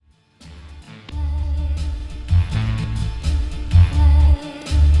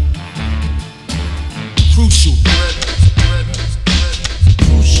Crucial.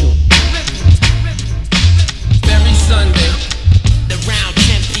 Crucial. Every Sunday, around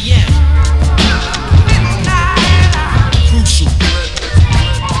 10 p.m. Crucial.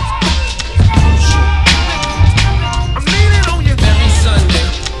 Crucial. I'm leaning on you. Every Sunday,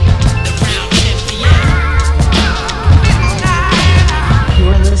 around 10 p.m.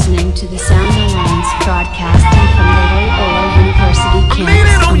 You're listening to the Sound Alliance broadcasting from the Loyola University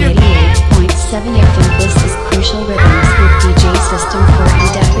campus on 88.7 FM. This is Crucial Rhythms with DJ System 4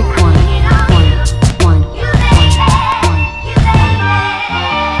 and Epic One.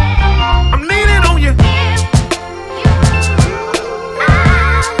 I'm leaning on you.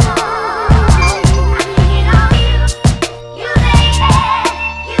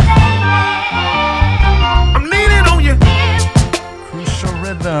 I'm leaning on you. Crucial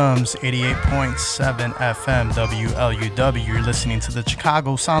Rhythms, 88.7 FM, WLUW. You're listening to the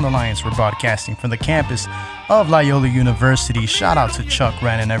Chicago Sound Alliance. We're broadcasting from the campus of Loyola University. Shout out to Chuck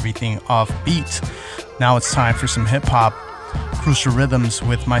Wren and everything off beat. Now it's time for some hip hop. Crucial Rhythms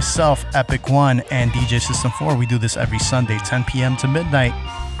with myself, Epic One, and DJ System 4. We do this every Sunday, 10 p.m. to midnight.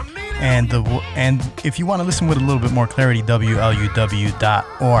 And if you want to listen with a little bit more clarity,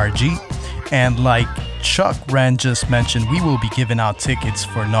 WLUW.org. And like Chuck Wren just mentioned, we will be giving out tickets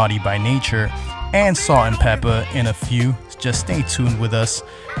for Naughty by Nature and Salt and Pepper in a few. Just stay tuned with us.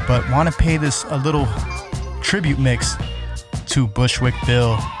 But want to pay this a little tribute mix to Bushwick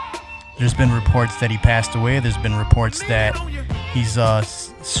Bill. There's been reports that he passed away. There's been reports that he's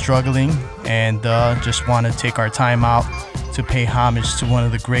struggling, and just want to take our time out to pay homage to one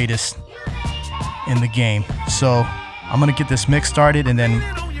of the greatest in the game. So I'm going to get this mix started, and then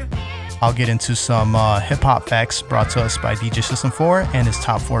I'll get into some hip-hop facts brought to us by DJ System 4 and his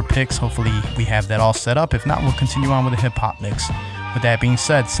top 4 picks. Hopefully we have that all set up. If not, we'll continue on with the hip-hop mix. With that being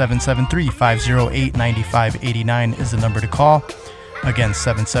said, 773-508-9589 is the number to call. Again,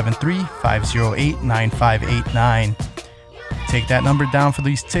 773-508-9589. Take that number down for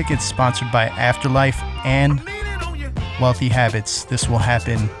these tickets, sponsored by Afterlife and Wealthy Habits. This will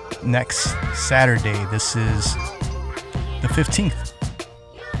happen next Saturday. This is the 15th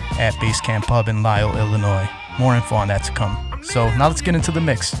at Base Camp Pub in Lisle, Illinois. More info on that to come. So now let's get into the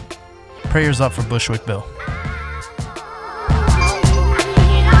mix. Prayers up for Bushwick Bill.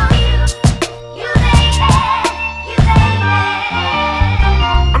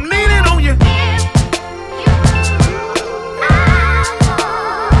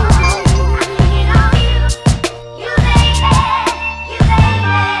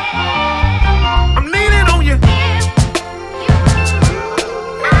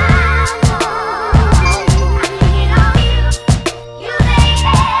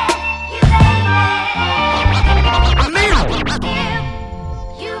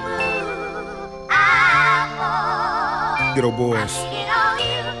 Ghetto Boys.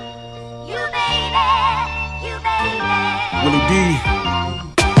 Willie D.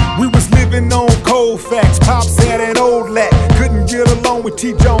 We was living on Colfax. Pops had an old lack. Couldn't get along with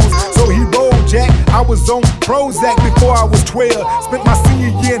T. Jones, so he rolled Jack. I was on Prozac before I was 12. Spent my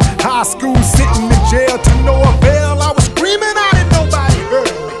senior year in high school sitting in jail to no avail. I was screaming out and nobody heard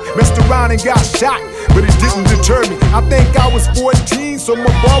me. Messed around and got shot, but it didn't deter me. I think I was 14, so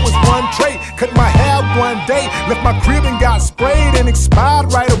my boy was one trait. Cut my hair one day, left my crib and got sprayed and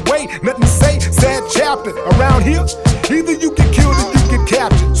expired right away. Nothing to say, sad chapter. Around here, either you get killed or you get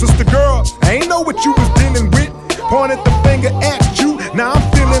captured. Sister girl, I ain't know what you was dealing with. Pointed the finger at you, now I'm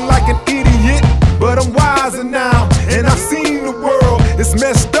feeling like an idiot. But I'm wiser now, and I've seen the world. It's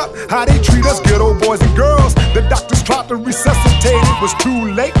messed up how they treat us ghetto boys and girls. The doctors tried to resuscitate, it was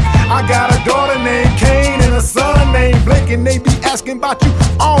too late. I got a daughter named Kane and a son named Blake, and they be asking about you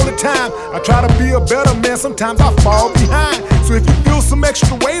all the time. I try to be a better man, sometimes I fall behind. So if you feel some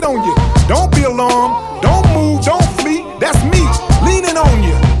extra weight on you, don't be alarmed, don't move, don't flee. That's me, leaning on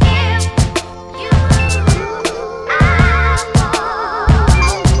you.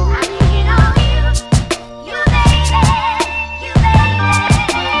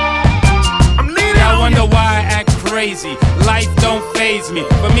 Crazy. Life don't faze me.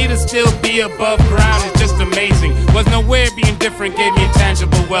 For me to still be above ground is just amazing. Was nowhere being different gave me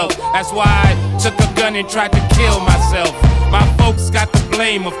intangible wealth. That's why I took a gun and tried to kill myself. My folks got the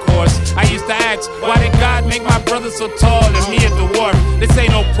blame, of course. I used to ask, why did God make my brother so tall and me a dwarf? This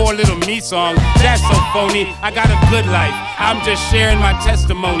ain't no poor little me song. That's so phony. I got a good life. I'm just sharing my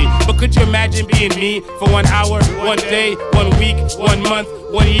testimony. But could you imagine being me for 1 hour, 1 day, 1 week, 1 month,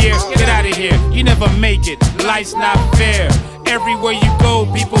 1 year? Get out of here. You never make it. Life's not fair. everywhere you go,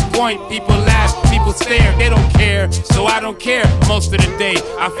 people point, people laugh, people stare. They don't care, so I don't care most of the day.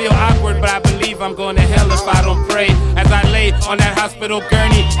 I feel awkward, but I believe I'm going to hell if I don't pray. As I lay on that hospital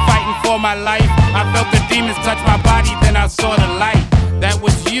gurney, fighting for my life, I felt the demons touch my body, then I saw the light. That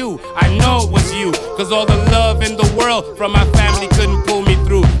was you, I know it was you, cause all the love in the world from my family couldn't pull me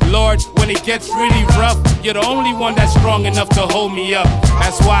through. Lord, when it gets really rough, you're the only one that's strong enough to hold me up.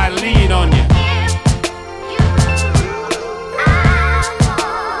 That's why I lean on you.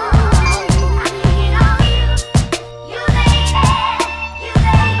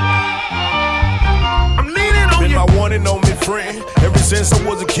 One and only friend. Ever since I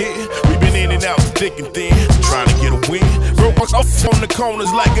was a kid, we've been in and out, thick and thin, trying to get a win. Broke us off on the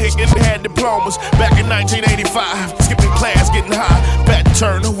corners like a hick and had diplomas. Back in 1985, skipping class, getting high. Pat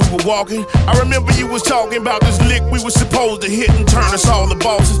Turner, we were walking. I remember you was talking about this lick we were supposed to hit and turn us all the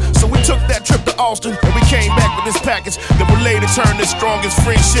bosses. So we took that trip to Austin and we came back with this package that would later turn the strongest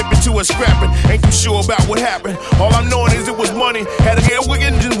friendship into a scrapping. Ain't too sure about what happened. All I'm knowing is it was money. Had a hell with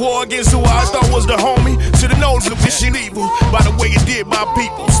engine war against who I thought was the homie. Should've known the bitch ain't evil by the way it did my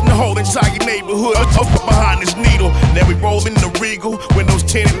peoples. The whole entire neighborhood up behind this needle. Then we roll in the Regal, windows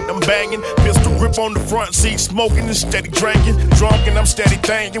tinted, I'm banging. Pistol grip on the front seat, smoking and steady drinking. Drunk and I'm steady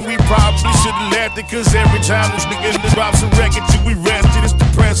thinking we probably should've left it, cause every time this nigga drops some record till we rested, it's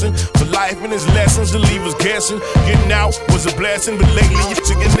depressing. For life and its lessons to leave us guessing. Getting out was a blessing, but lately you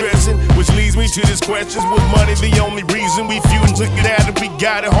took it dressing. Which leads me to this question, was money the only reason we feud and took it out and we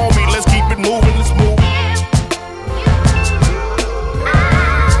got it, homie? Let's keep it moving, let's move it.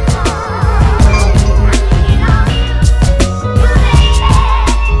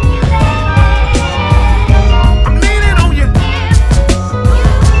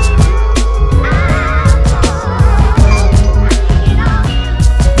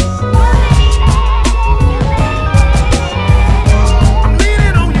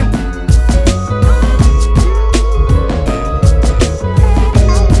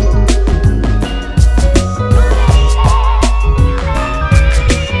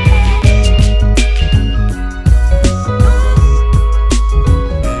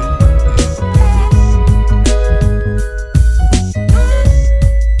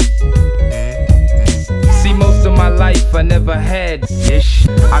 I never had ish.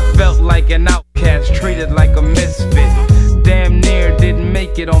 I felt like an outcast, treated like a misfit. Damn near didn't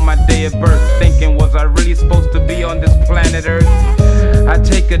make it on my day of birth. Thinking, was I really supposed to be on this planet Earth? I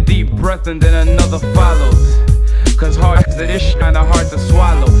take a deep breath and then another follows. Cause hard as it is kinda hard to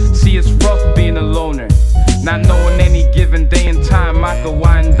swallow. See, it's rough being a loner, not knowing any given day and time I could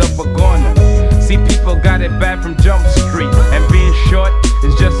wind up a goner. See, people got it bad from Jump Street, and being short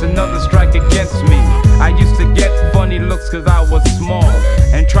is just another strike against me. I used to get funny looks cause I was small,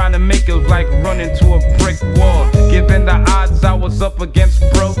 and trying to make it was like running to a brick wall. Given the odds I was up against,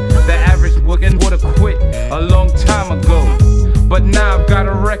 bro, the average would've quit a long time ago. But now I've got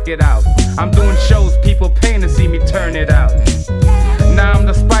a record out, I'm doing shows, people paying to see me turn it out. Now I'm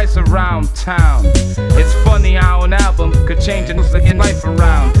the spice around town. It's funny how an album could change a life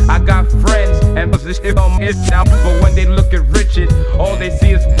around. I got friends and this shit on it now, but when they look at Richard, all they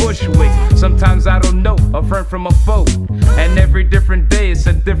see is Bushwick. Sometimes I don't know a friend from a foe, and every different day it's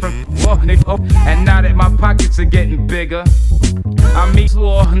a different one. And now that my pockets are getting bigger, I meet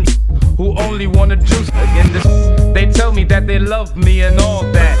who only wanna juice in this. They tell me that they love me and all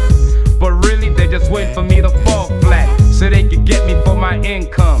that, but really they just wait for me to fall flat so they could get me for my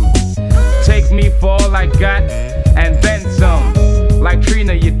income. Take me for all I got and then some, like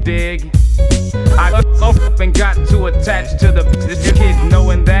Trina, you dig? I up and got too attached to the kid,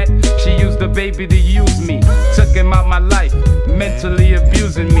 knowing that she used the baby to use me. Took him out my life, mentally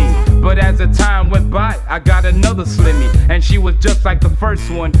abusing me. But as the time went by, I got another Slimmy, and she was just like the first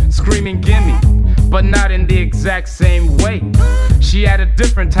one, screaming gimme, but not in the exact same way. She had a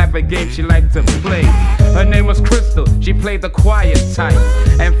different type of game she liked to play. Her name was Crystal, she played the quiet type,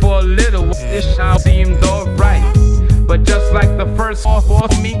 and for a little it seemed alright. But just like the first off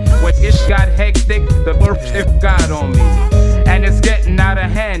me, when it got hectic, the shit got on me. And it's getting out of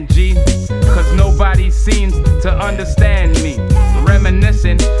hand, G, cause nobody seems to understand me.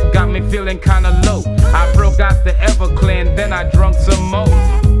 Reminiscing got me feeling kinda low. I broke out the Everclear, then I drunk some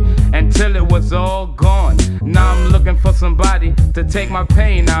more, until it was all gone. Now I'm looking for somebody to take my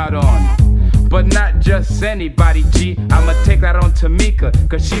pain out on. But not just anybody, G. I'ma take that on Tamika,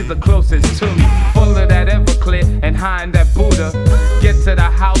 cause she's the closest to me. Full of that Everclear and high in that Buddha. Get to the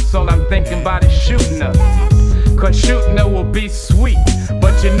house, all I'm thinking about is shooting her. Cause shooting her will be sweet,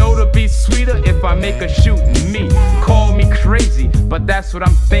 but you know to be sweeter if I make her shoot me. Call me crazy, but that's what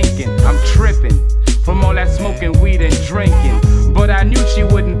I'm thinking. I'm tripping. from all that smoking weed and drinking. But I knew she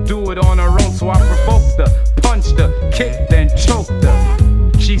wouldn't do it on her own, so I provoked her, punched her, kicked her, and choked her.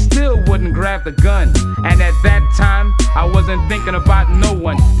 She still wouldn't grab the gun, and at that time, I wasn't thinking about no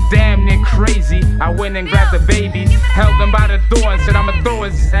one. Damn near crazy, I went and grabbed the baby, held him by the door and said I'ma throw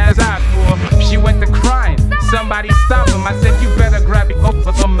his ass out for her. She went to crying, somebody stop him. I said you better grab it up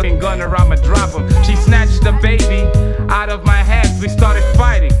for some gun or I'ma drop him. She snatched the baby out of my hands, we started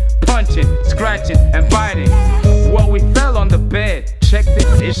fighting, punching, scratching, and biting. Well, we fell on the bed, checked it,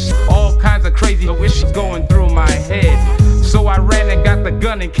 it's all kinds of crazy wishes going through my head. So I ran and got the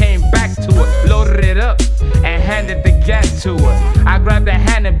gun and came back to her, loaded it up and handed the gas to her. I grabbed her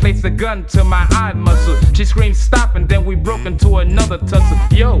hand and placed the gun to my eye muscle. She screamed stop and then we broke into another tussle.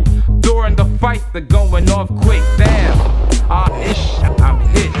 Yo, during the fight the gun went off quick, damn, I'm hit.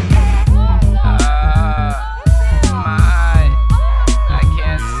 I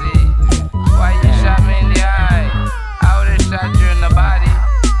can't see. Why you shot me in the eye? I would've shot you in the body.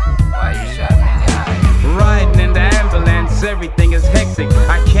 Why you shot me in the eye? Riding in the ambulance, everything is hectic.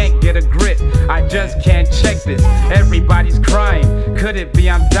 I can't get a grip, I just can't check this. Everybody's crying, could it be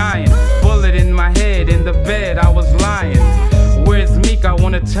I'm dying? Bullet in my head, in the bed I was lying. Where's Meek? I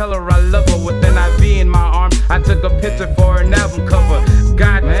wanna tell her I love her with an IV in my arm. I took a picture for an album cover.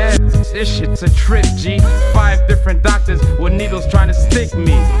 God man, this shit's a trip, G. 5 different doctors with needles trying to stick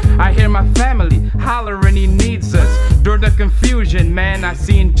me. I hear my family hollering he needs us. During the confusion, man, I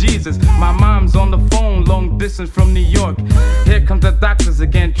seen Jesus. My mom's on the phone, long distance from New York. Here comes the doctors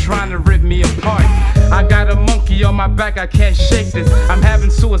again, trying to rip me apart. I got a monkey on my back, I can't shake this. I'm having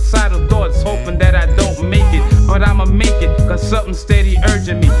suicidal thoughts, hoping that I don't make it. But I'ma make it, cause something steady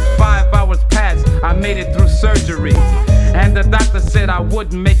urging me. 5 hours passed, I made it through surgery. And the doctor said I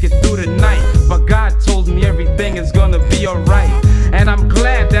wouldn't make it through the night. But God told me everything is gonna be alright. And I'm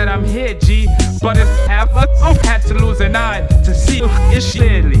glad that I'm here, G. But if I had to lose an eye to see it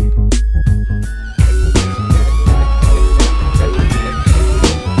clearly.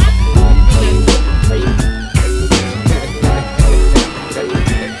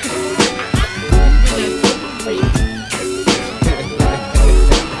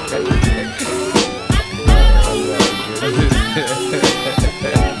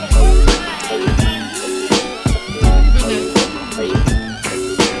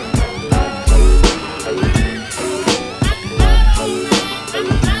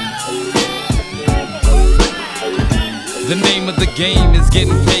 The name of the game is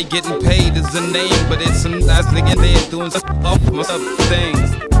getting paid is the name, but it's some nice nigga there doing some up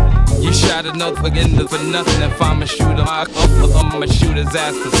things. You shot another again for nothing. If I'm a shooter, I'ma shoot his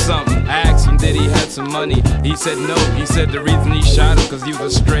ass for something. I asked him, did he have some money? He said no. He said the reason he shot him, cause he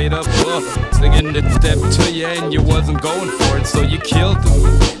was a straight up nigga that stepped to you and you wasn't going for it, so you killed him.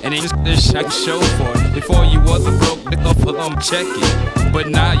 And he just shot show for it. Before you was a broke, check it. But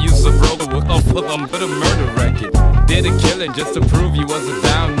now you's a broke with a murder record. Did a killing just to prove you wasn't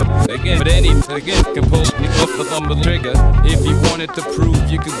down again. But any again can pull me off on the trigger. If you wanted to prove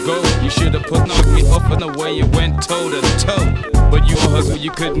you could go, you should've put me off in the way you went toe to toe. But you a hustle,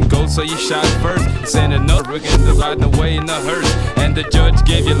 you couldn't go, so you shot first. Sent another again to riding away in a hearse. And the judge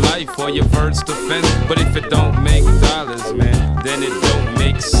gave you life for your first offense. But if it don't make dollars, man, then it don't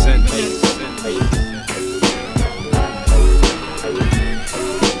make sense.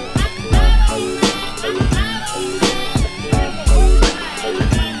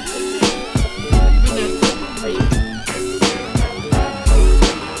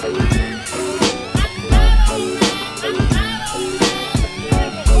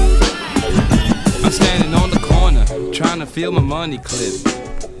 Trying to feel my money clip,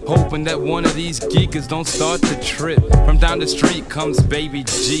 hoping that one of these geekers don't start to trip. From down the street comes Baby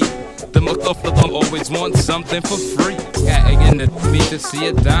G. The motherfucker always wants something for free. Got me to see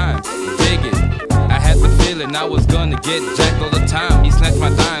a dime, dig it. I had the feeling I was gonna get jacked all the time. He snatched my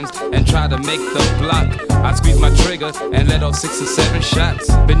dimes and tried to make the block. I squeezed my trigger and let off 6 or 7 shots.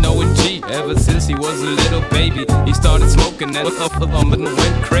 Been knowing G ever since he was a little baby. He started smoking and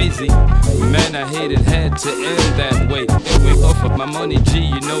went crazy. Man, I hated had to end that way. Wake off of my money, G,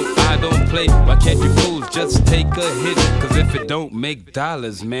 you know I don't play. Why can't you fools just take a hit? Cause if it don't make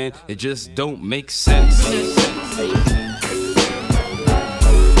dollars, man, it just don't make sense.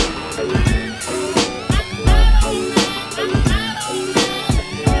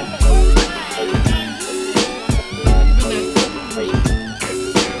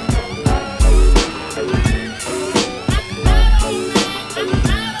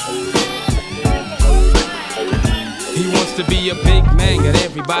 to be a big man, got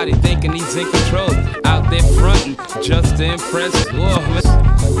everybody thinking he's in control. Out there fronting just to impress.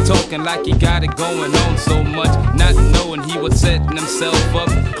 Whoa, talking like he got it going on so much, not knowing he was setting himself up,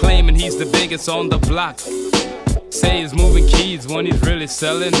 claiming he's the biggest on the block. Say he's moving keys when he's really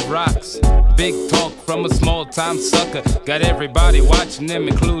selling rocks. Big talk from a small time sucker. Got everybody watching him,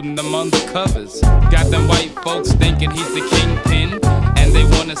 including them undercovers. Got them white folks thinking he's the kingpin, and they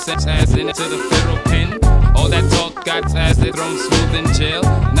wanna send ass into the federal pen. All that talk got ass they thrown smooth in jail.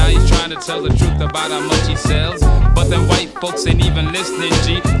 Now he's trying to tell the truth about how much he sells, but them white folks ain't even listening,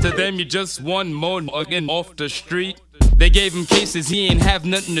 G. To them you just one more again off the street. They gave him cases he ain't have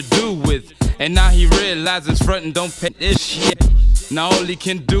nothing to do with, and now he realizes frontin' don't pay this shit. Now all he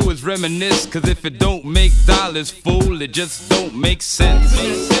can do is reminisce, cause if it don't make dollars, fool, it just don't make sense.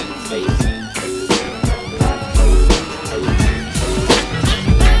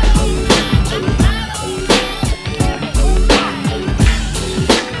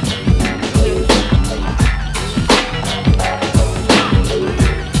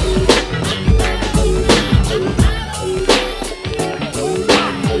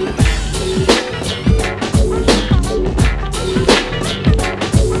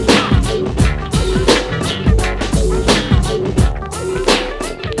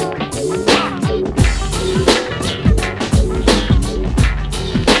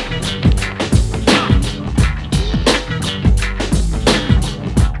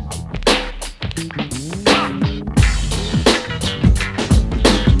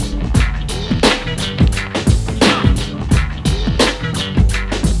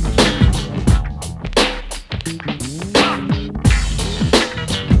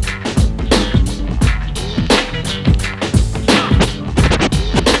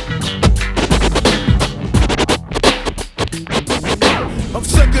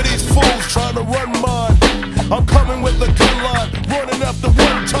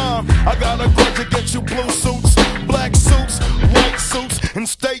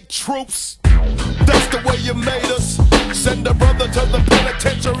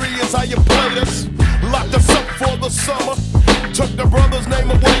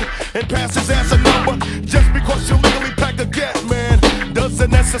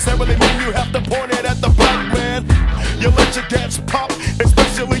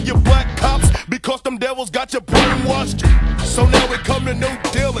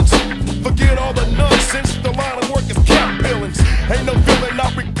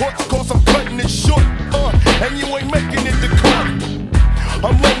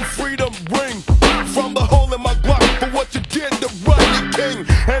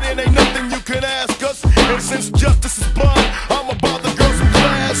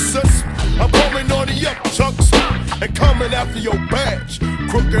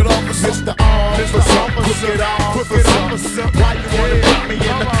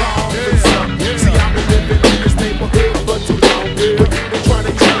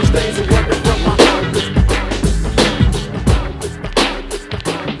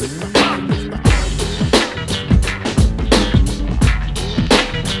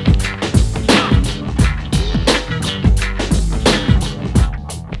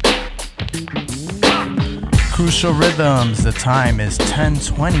 Crucial Rhythms. The time is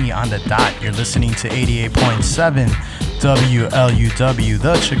 10:20 on the dot. You're listening to 88.7 WLUW,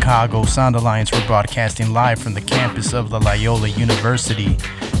 the Chicago Sound Alliance. We're broadcasting live from the campus of La Loyola University.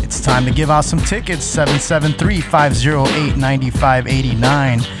 It's time to give out some tickets.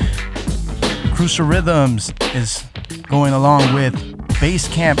 773-508-9589. Crucial Rhythms is going along with Base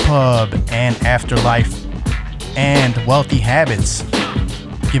Camp Pub and Afterlife and Wealthy Habits,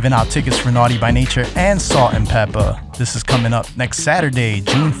 giving out tickets for Naughty by Nature and Salt and Pepper. This is coming up next Saturday,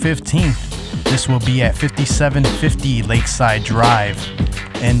 June 15th. This will be at 5750 Lakeside Drive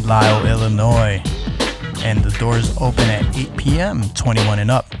in Lisle, Illinois. And the doors open at 8 p.m., 21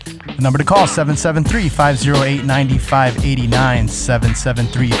 and up. The number to call, 773-508-9589,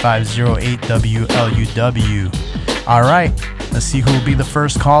 773-508-WLUW. All right, let's see who will be the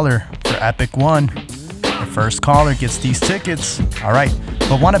first caller for Epic One. The first caller gets these tickets. All right,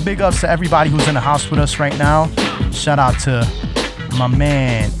 but want to big ups to everybody who's in the house with us right now. Shout out to my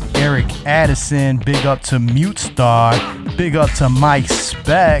man Eric Addison. Big up to Mute Star. Big up to Mike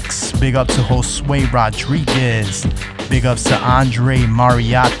Specs. Big up to Josue Rodriguez. Big ups to Andre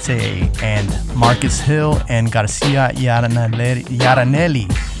Mariate and Marcus Hill and Garcia Yaranelli.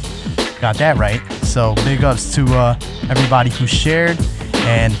 Got that right. So big ups to everybody who shared.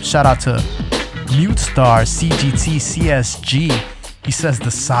 And shout out to Mute Star CGT CSG. He says the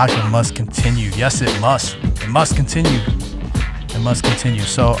saga must continue. Yes, it must. It must continue. It must continue.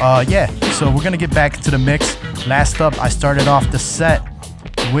 So yeah, so we're gonna get back into the mix. Last up, I started off the set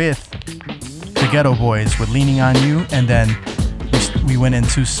with the Ghetto Boys with Leaning on You, and then we went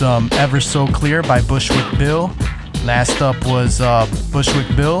into some Ever So Clear by Bushwick Bill. Last up was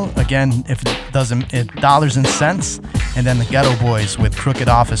Bushwick Bill, again, if it doesn't, dollars and cents, and then the Ghetto Boys with Crooked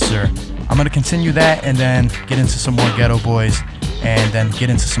Officer. I'm gonna continue that and then get into some more Ghetto Boys and then get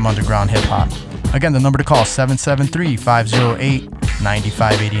into some underground hip hop. Again, the number to call,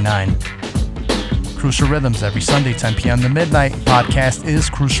 773-508-9589. Crucial Rhythms every Sunday, 10 p.m. to midnight. Podcast is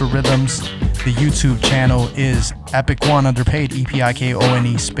Crucial Rhythms. The YouTube channel is Epic One Underpaid,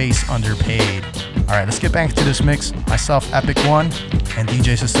 EPIKONE space Underpaid. All right, let's get back to this mix. Myself, Epic One, and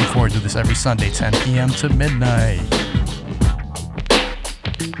DJ System 4 do this every Sunday, 10 p.m. to midnight.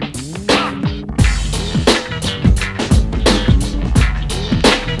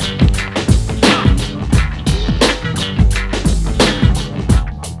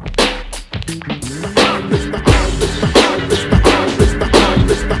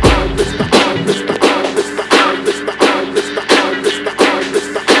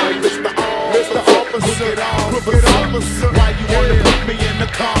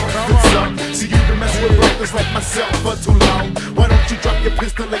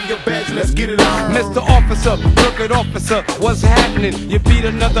 Mr. Officer, crooked officer, what's happening? You beat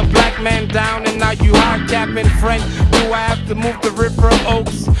another black man down and now you hijacking friend. Do I have to move to River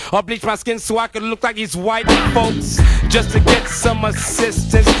Oaks or bleach my skin so I can look like these white folks? Just to get some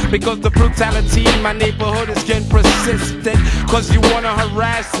assistance, because the brutality in my neighborhood is getting persistent. Cause you wanna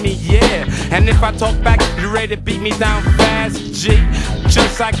harass me, yeah. And if I talk back, you ready to beat me down fast, G.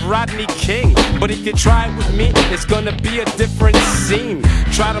 Just like Rodney King. But if you try it with me, it's gonna be a different scene.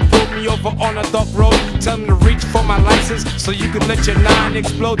 Try to pull me over on a dark road, tell me to reach for my license so you can let your 9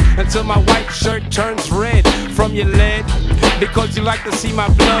 explode until my white shirt turns red from your lead. Because you like to see my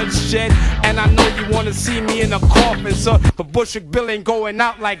blood shed, and I know you wanna see me in a coffin, so but Bushwick Bill ain't going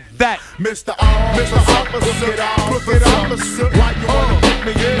out like that. Mr. Officer, crooked officer, why you wanna put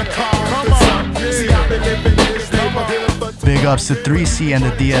me in the car? Come on, see I've been living in this neighborhood for Big ups to 3C and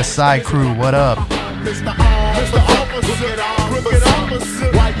the DSI crew, what up? Mr. Officer, crooked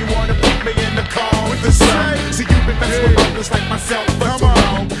officer, why you wanna put me in the car with the sun? See you've been messing with others like myself for too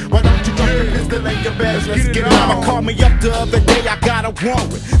long. Why don't you drop your pistol and your badge? Let's get it on. Mama called me up the other day, I got a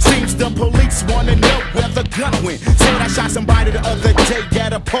warrant. Seems the police wanna know where the gun went. Said I shot somebody the other day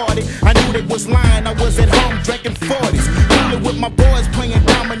at a party. I knew they was lying, I was at home drinking 40s. Cooling with my boys playing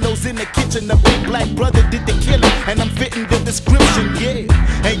dominoes in the kitchen. The big black brother did the killing, and I'm fitting the description, yeah.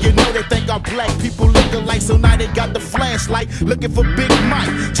 And you know they think our black people look alike, so now they got the flashlight looking for Big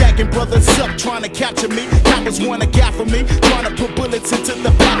Mike. Jacking brothers up, trying to capture me. Coppers wanna gap for me, trying to put bullets into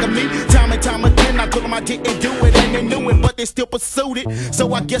the back of me. Time and time again, I told them I didn't do it, and they knew it, but they still pursued it.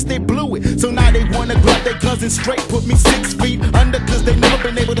 So I guess they blew it. So now they wanna grab their guns and straight put me 6 feet under, cause they never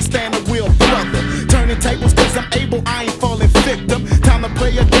been able to stand a real brother. Turning tables cause I'm able, I ain't falling victim. Time to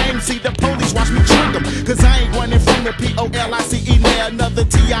play a game, see the police watch me trick them. Cause I ain't running from the POLICE, now another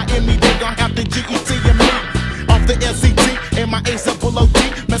TIME, they gon' have the GET and me. Off the LCT and my ASAPOLOD,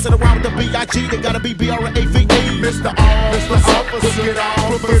 messing around with the BIG, they gotta be BRAVE. Mr. Officer,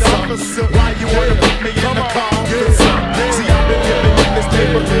 crooked officer, why you wanna put me in the car? See I've been living in this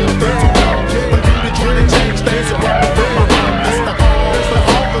neighborhood for too long, but you been trying to change things around with my heart. Mr. Officer,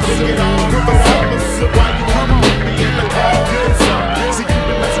 crooked officer, why you wanna put me in the car? See you've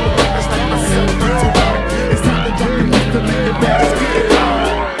been messing with others like myself for too long. It's time to drop your pistol in your bag. Let's get it on.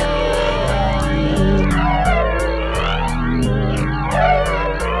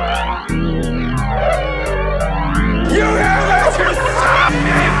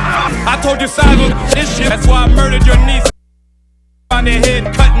 I told you size was this shit, that's why I murdered your niece. On their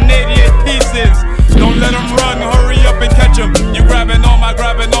head, cutting 88 pieces. Don't let them run, hurry up and catch them. You grabbing on,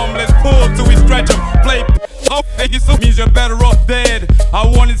 let's pull till we stretch them. Play, oh, so means you're better off dead. I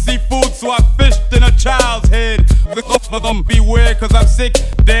wanted seafood, so I fished in a child's head. Beware, cause I'm sick,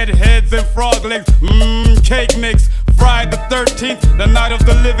 dead heads and frog legs. Cake mix. Friday the 13th, the night of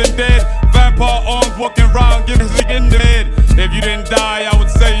the living dead. Vampire arms walking around, giving his in the head. If you didn't die, I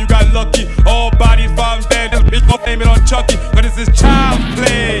would say you got lucky. All bodies found dead. This bitch gon' blame it on Chucky, but this is child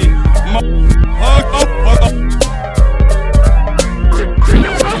play.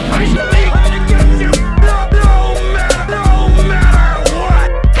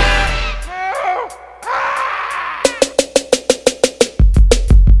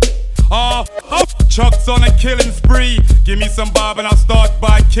 Chuck's on a killing spree. Give me some bob and I'll start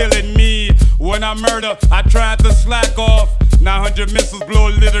by killing me. When I murder, I tried to slack off. 900 missiles blow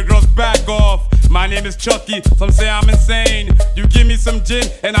a little girl's back off. My name is Chucky, some say I'm insane. You give me some gin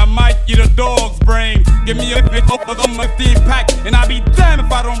and I might eat a dog's brain. Give me a 15 pack and I'll be damned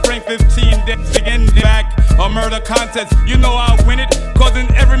if I don't bring 15 days in back. A murder contest, you know I'll win it. Cause in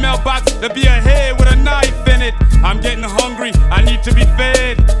every mailbox there'll be a head with a knife in it. I'm getting hungry, I need to be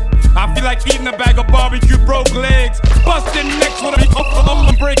fed. I feel like eating a bag of barbecue broke legs. Busting necks with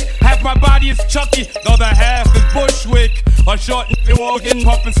a brick. Half my body is Chucky, the other half is Bushwick. A short walking,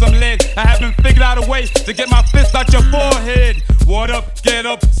 pumping some lead. I haven't figured out a way to get my fist out your forehead. What up, get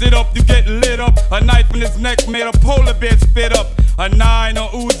up, sit up, you get lit up. A knife in his neck made a polar bear spit up. A 9 or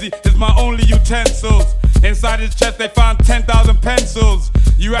Uzi is my only utensils. Inside his chest they found 10,000 pencils.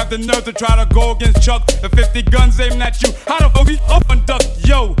 You have the nerve to try to go against Chuck. The 50 guns aiming at you. How the fuck we up and duck?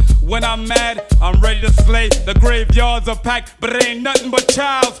 Yo, when I'm mad, I'm ready to slay. The graveyards are packed, but it ain't nothing but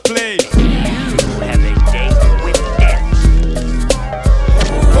child's play. You have a date with death.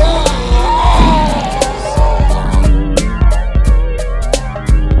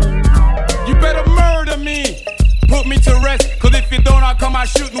 You better murder me. Put me to rest. Cause if you don't, I'll come out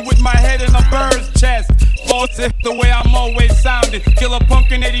shooting with my head in a bird's chest. False it the way I'm always sounding. Kill a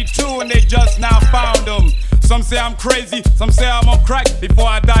punk in 82 and they just now found him. Some say I'm crazy, some say I'm on crack. Before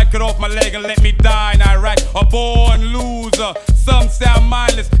I die, cut off my leg and let me die in Iraq. A born loser, some say I'm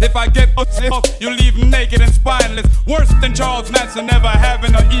mindless. If I get off, you leave naked and spineless. Worse than Charles Manson, never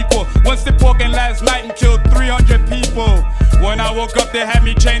having an equal. One sip walking last night and killed 300 people. When I woke up, they had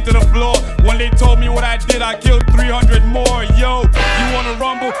me chained to the floor. When they told me what I did, I killed 300 more. Yo, you wanna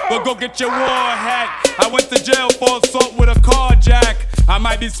rumble? Well, go get your war hat. I went to jail for assault with a carjack. I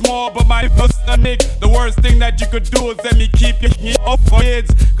might be small, but my nick. The worst thing that you could do is let me keep your off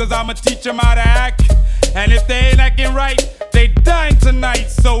kids. Cause I'ma teach them how to act. And if they ain't acting right, they dying tonight.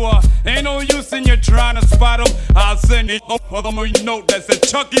 So ain't no use in you trying to spot them. I'll send it for them a note that says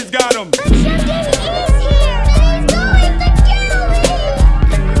Chucky's got them. Chucky is here and he's going to kill me.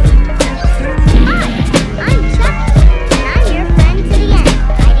 Hi, I'm Chucky and I'm your friend to the end.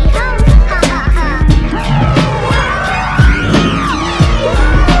 Heidi ho, ha ha ha.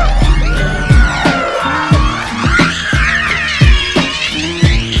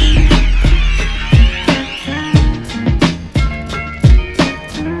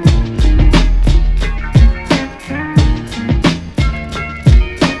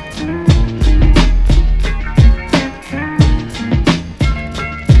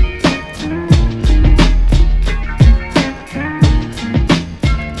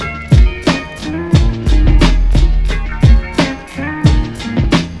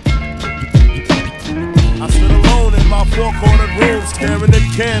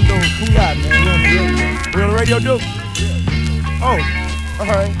 Candles. Who got, man? We on the radio, dude? Oh,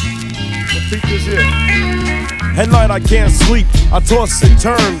 alright. Let's take this here. At night I can't sleep, I toss and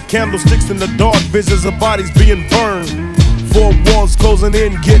turn. Candlesticks in the dark, visions of bodies being burned. Four walls closing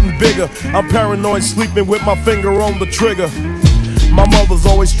in, getting bigger. I'm paranoid, sleeping with my finger on the trigger. My mother's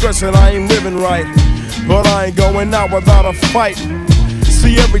always stressing I ain't living right, but I ain't going out without a fight.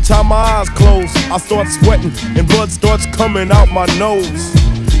 See, every time my eyes close, I start sweating and blood starts coming out my nose.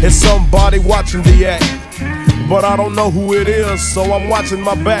 It's somebody watching the act, but I don't know who it is, so I'm watching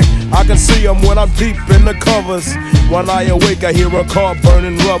my back. I can see him when I'm deep in the covers. When I awake, I hear a car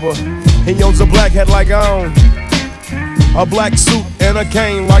burning rubber. He owns a black hat like I own, a black suit and a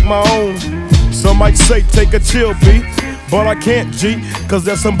cane like my own. Some might say take a chill, B, but I can't, G, cause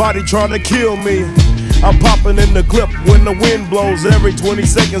there's somebody trying to kill me. I'm popping in the clip when the wind blows. Every 20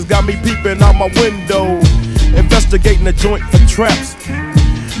 seconds got me peeping out my window. Investigating the joint for traps,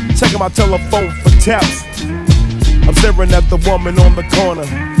 checking my telephone for taps. I'm staring at the woman on the corner.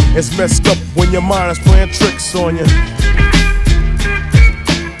 It's messed up when your mind is playing tricks on you.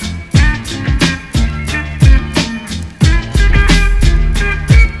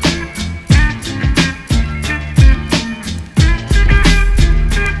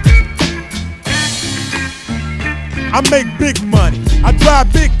 I make big money, I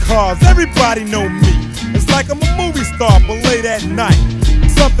drive big cars, everybody know me. It's like I'm a movie star, but late at night,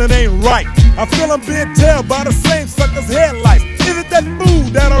 something ain't right. I feel I'm being tailed by the same sucker's headlights. Is it that fool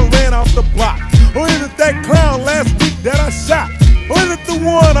that I ran off the block? Or is it that clown last week that I shot? Or is it the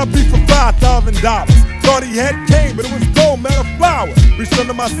one I beat for $5,000? Thought he had cane, but it was gold, metal flower. Reached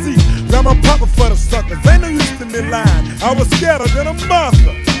under my seat, grabbed my popper for the suckers. Ain't no use to me lying, I was scared than a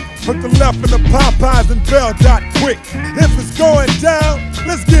monster. Put the left in the Popeyes and Bell Dot quick. If it's going down,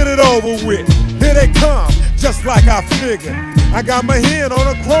 let's get it over with. Here they come, just like I figured. I got my hand on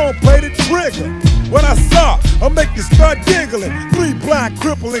a chrome-plated trigger. When I saw, I'll make you start giggling. 3 blind,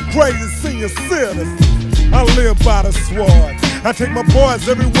 crippling, crazy senior citizens. I live by the sword. I take my boys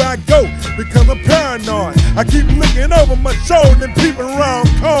everywhere I go because I'm paranoid. I keep looking over my shoulder and peeping around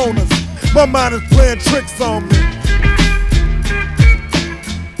corners. My mind is playing tricks on me.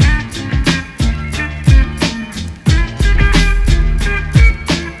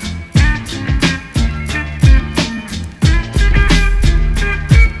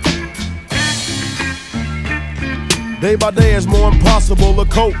 Day by day it's more impossible to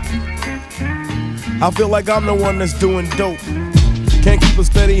cope. I feel like I'm the one that's doing dope. Can't keep a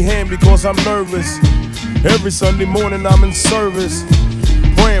steady hand because I'm nervous. Every Sunday morning I'm in service,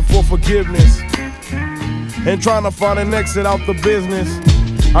 praying for forgiveness and trying to find an exit out the business.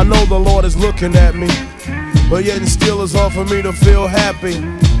 I know the Lord is looking at me, but yet and still it's hard for me to feel happy.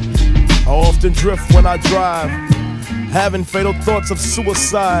 I often drift when I drive, having fatal thoughts of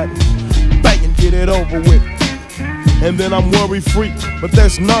suicide. Bang and get it over with. And then I'm worry-free, but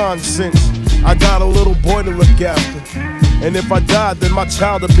that's nonsense. I got a little boy to look after, and if I died, then my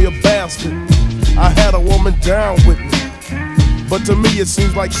child would be a bastard. I had a woman down with me, but to me it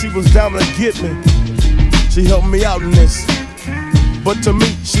seems like she was down to get me. She helped me out in this, but to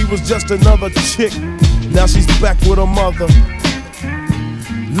me she was just another chick. Now she's back with her mother.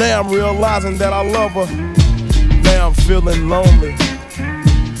 Now I'm realizing that I love her. Now I'm feeling lonely.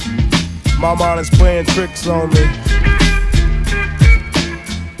 My mind is playing tricks on me.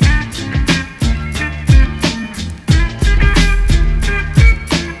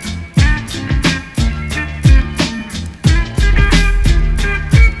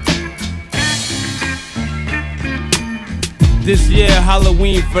 This year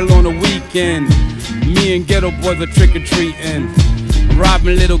Halloween fell on a weekend. Me and ghetto boys are trick-or-treating,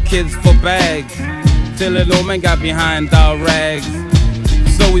 robbing little kids for bags, till an old man got behind our rags.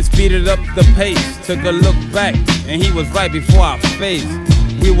 So we speeded up the pace, took a look back, and he was right before our face.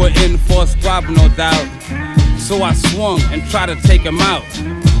 We were in for a squabble, no doubt, so I swung and tried to take him out.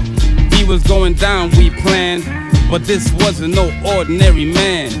 He was going down, we planned, but this wasn't no ordinary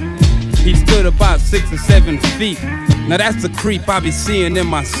man. He stood about 6 or 7 feet. Now that's the creep I be seeing in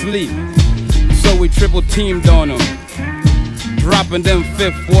my sleep. So we triple teamed on him, dropping them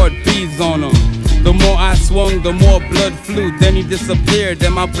Fifth Ward bees on him. The more I swung, the more blood flew. Then he disappeared,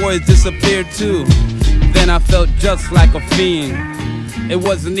 then my boys disappeared too. Then I felt just like a fiend. It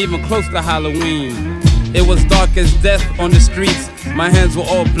wasn't even close to Halloween. It was dark as death on the streets. My hands were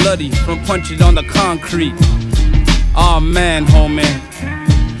all bloody from punching on the concrete. Aw man, homie,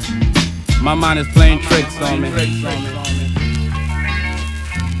 my mind is playing tricks on me.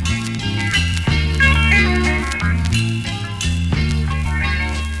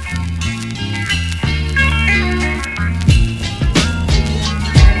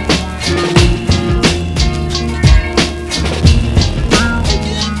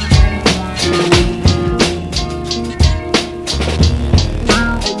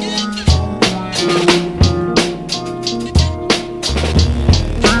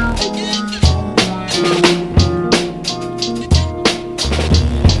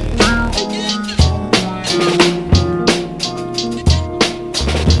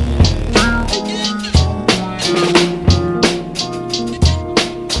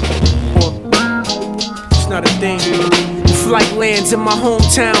 In my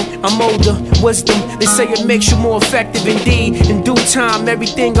hometown, I'm older, wisdom, they say it makes you more effective indeed. In due time,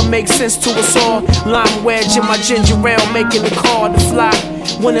 everything'll make sense to us all. Lime wedge in my ginger ale, making the call to fly.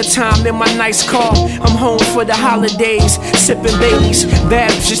 Wintertime in my nice car, I'm home for the holidays, sipping Baileys.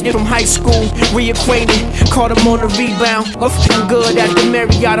 Bad just from high school, reacquainted, caught him on the rebound. I'm good at the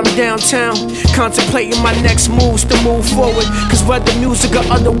Marriott, I'm downtown, contemplating my next moves to move forward. Cause whether music or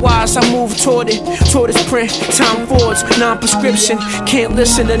otherwise, I move toward it. Toward this print, time forwards, non-prescription. Can't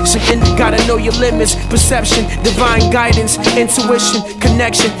listen to this again, gotta know your limits. Perception, divine guidance, intuition,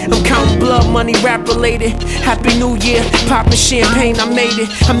 connection. I'm counting blood money, rap related. Happy New Year, popping champagne, I made it.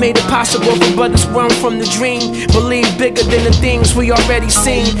 I made it possible for brothers run from the dream. Believe bigger than the things we already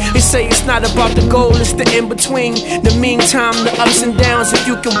seen. They say it's not about the goal, it's the in-between. The meantime, the ups and downs, if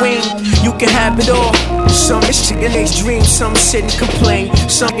you can win, you can have it all. Some is chicken age dreams, some sit and complain.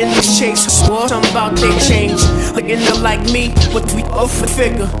 Some in this chase, some about they change. Looking up like me, but we off a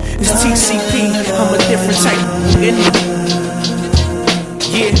figure. It's TCP, I'm a different type of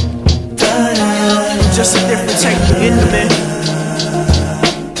yeah, just a different type of man.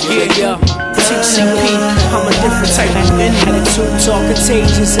 Yeah, TCP. TCP, I'm a different type of attitude, talk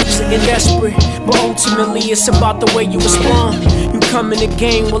contagious, it's getting desperate. But ultimately, it's about the way you respond. You come in the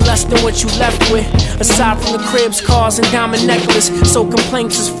game with less than what you left with. Aside from the cribs, cars, and diamond necklace. So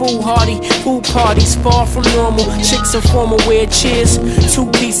complaints is foolhardy. Pool parties far from normal. Chicks in formal wear cheers.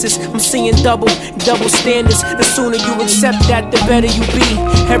 2 pieces, I'm seeing double standards. The sooner you accept that, the better you be.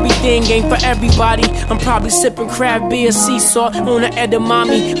 Everything ain't for everybody. I'm probably sipping crab beer, sea salt on the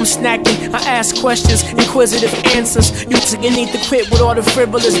edamame. I'm snacking, I ask questions, inquisitive answers. You need to quit with all the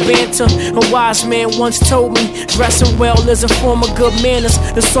frivolous banter. A wise man once told me, dressing well is a form of good manners.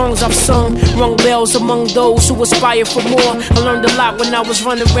 The songs I've sung rung bells among those who aspire for more. I learned a lot when I was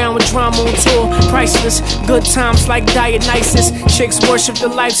running around with drama on tour. Priceless, good times like Dionysus. Chicks worship the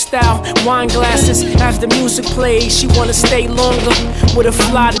lifestyle, wine glasses. As the music plays, she wanna stay longer with a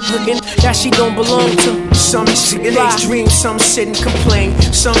fly that she don't belong to. Some shit ain't dreams, some sit and complain.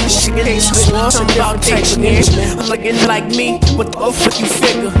 Some shit ain't score, some about engagement. Looking like me, what the fuck you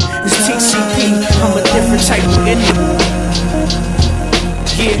figure? It's TCP, I'm a different type of individual.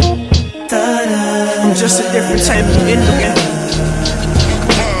 Yeah, I'm just a different type of individual.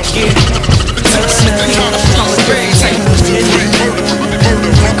 Yeah, TCP, I'm a different type of individual.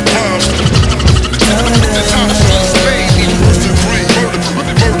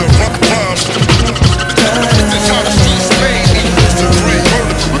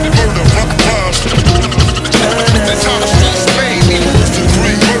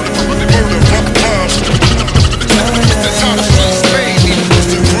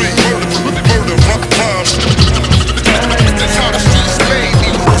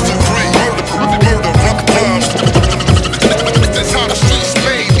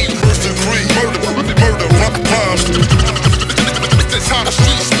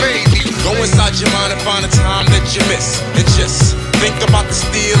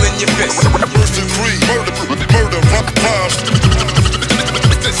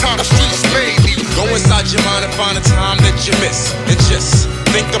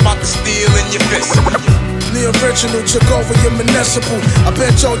 Took over your municipal. I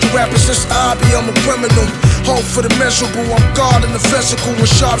been told you rappers since I be, I'm a criminal. Hope for the miserable, I'm guarding the physical. A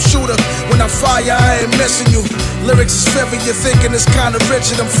sharpshooter, when I fire, I ain't missing you. Lyrics is vivid, you're thinking it's kinda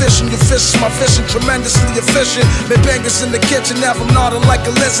rigid. I'm fishing, your fish is my fishing, tremendously efficient. Been bangers in the kitchen, now I'm nodding like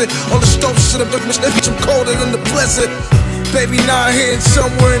a lizard. All the stoves to the bitch, I'm colder than the blizzard. Baby, now I'm hitting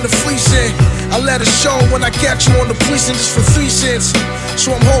somewhere in the fleecing. I let it show when I catch you on the precinct just for 3 cents.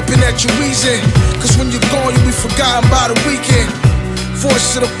 So I'm hoping that you're easy, cause when you're gone, you'll be forgotten by the weekend.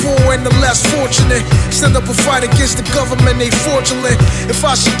 Voice to the poor and the less fortunate. Stand up and fight against the government, they fraudulent. If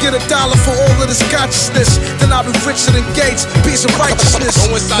I should get $1 for all of this consciousness, then I'll be richer than Gates, peace and righteousness.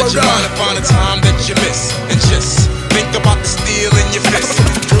 Go inside your mind and find a time that you miss, and just think about the steel in your fist.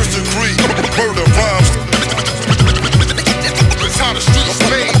 First degree, murder rhymes. It's how the streets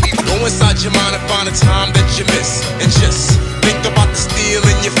made. Go inside your mind and find a time that you miss, and just think about the steel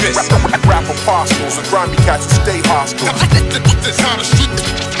in your fist. Rap apostles and grimy cats who stay hostile. That's how the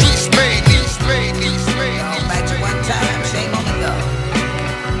streets made. Don't bite you one time, shame on the dog.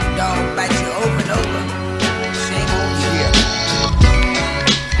 Dog bite you over and over, shame on you.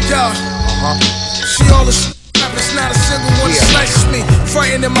 Yeah. See all the rappers, not a single one slices me.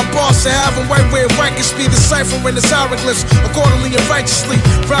 Frightened in my boss and having white way of ranking speed. Deciphering his hieroglyphs accordingly and righteously.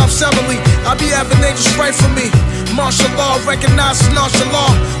 Rhyme severally, I be having angels right for me. Martial law, recognized as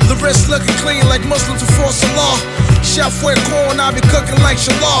nonchalant. The wrist looking clean like Muslims who force the law. Chef with corn, I be cooking like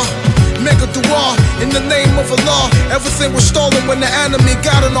Shallah. Make a dua in the name of Allah. Everything was stolen when the enemy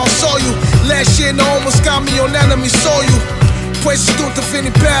got it all. Saw you last year, no almost got me on enemy. Saw you. Praise to Divini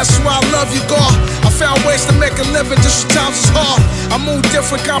Bass, so I love you, God. I found ways to make a living just as times is hard. I move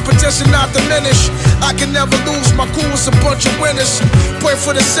different, competition not diminish. I can never lose, my crew is a bunch of winners. Pray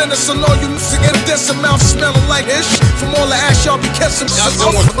for the sinners, so know you forget this amount smelling like ish. From all the ash, y'all be kissing. Now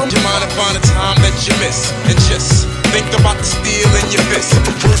someone your mind and find a time that you miss, and just think about the steel in your fist.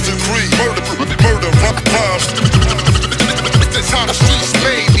 First degree, murder rhymes. That's how the streets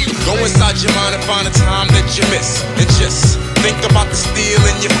made. Go inside your mind and find a time that you miss, and just think about the steel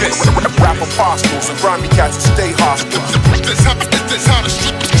in your fist. Rap apostles and grimy cats who stay hostile. That's how the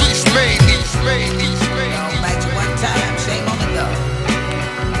streets made. Don't bite you one time, shame on the dog.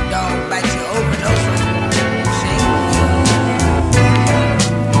 Don't bite you over and over, shame on you.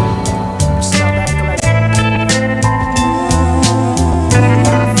 Stop acting like from the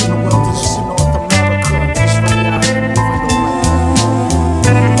wilderness in North America. It's really out here moving on like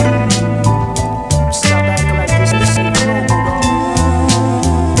that. Stop acting like this ain't global, dog.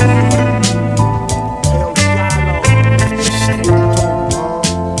 Hey, yo, Diallo, this shit ain't global,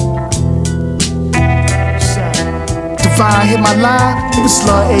 dog. fine, hit my line, it was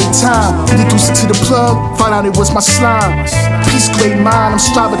love every time. Introduced it to the plug, find out it was my slime. Peace, great mind, I'm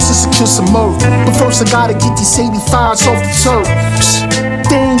striving to secure some mirth. But first I gotta get these 85s off the turf.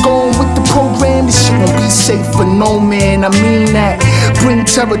 They ain't going with the program, this shit won't be safe for no man, I mean that. Bring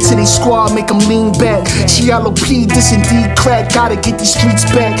terror to they squad, make them lean back. GLOP, this indeed crack, gotta get these streets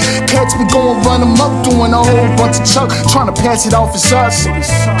back. Cats be going run them up, doing a whole bunch of chuck, trying to pass it off as us.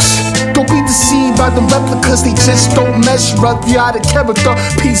 Don't be deceived by the replicas, they just don't measure up. You out of character,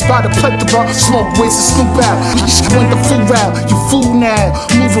 peace by the plethora. Smoke waste and snoop out. Went the fool route, you fool now,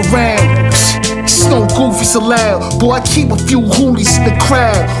 move around. It's no goofies allowed. Boy, I keep a few hoolies in the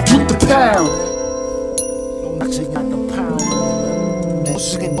crowd with the pound. I just got the pound.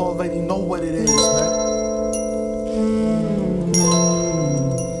 You already know what it is, man.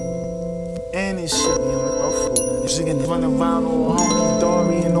 And this shit, man, like a fool. You can run around all hunky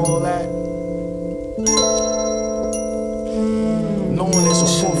dory and all that. No one is a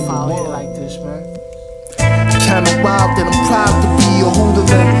wolf out here like this, man. Kinda wild that I'm proud to be a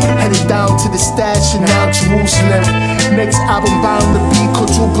hooligan. Headed down to the stash and now Jerusalem. Next album bound to be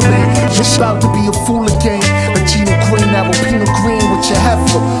quadrupling. Just about to be a fool again. Like Gino Green, apple Pinot Green with your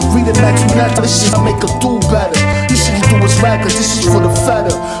heifer. Read it back to natural, this shit I make her do better. You should do is record, this is for the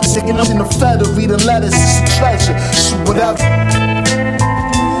feta. Sticking up in the feta, reading letters, it's a treasure. Shoot whatever.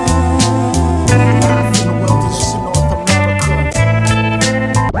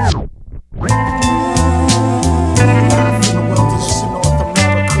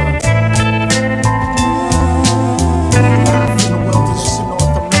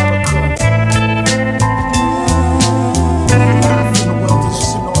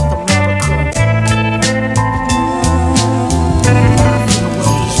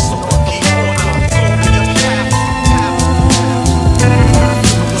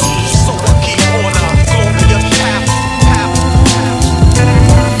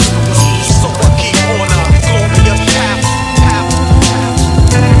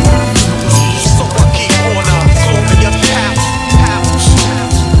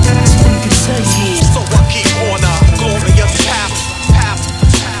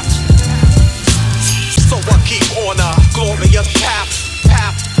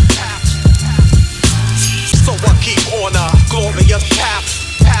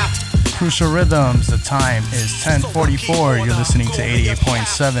 Crucial Rhythms, the time is 10:44. You're listening to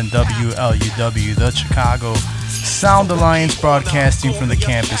 88.7 WLUW, the Chicago Sound Alliance, broadcasting from the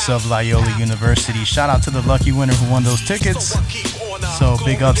campus of Loyola University. Shout out to the lucky winner who won those tickets. So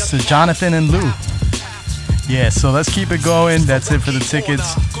big ups to Jonathan and Lou. Yeah, so let's keep it going. That's it for the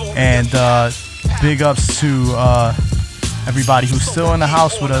tickets. And big ups to everybody who's still in the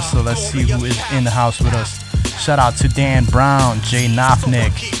house with us. So let's see who is in the house with us. Shout out to Dan Brown, Jay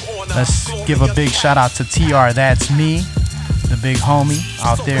Knopfnick. Let's give a big shout out to TR, that's me, the big homie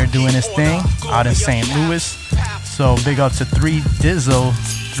out there doing his thing out in St. Louis. So big up to 3 Dizzle,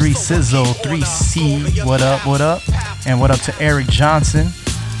 3 Sizzle, 3C, what up, what up? And what up to Eric Johnson.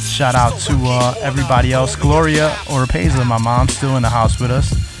 Shout out to everybody else. Gloria Oropeza, my mom, still in the house with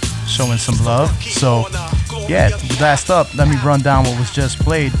us, showing some love. So yeah, last up, let me run down what was just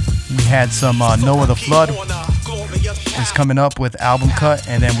played. We had some Noah the Flood is coming up with Album Cut,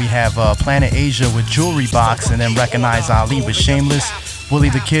 and then we have Planet Asia with Jewelry Box, and then Recognize Ali with Shameless, Willie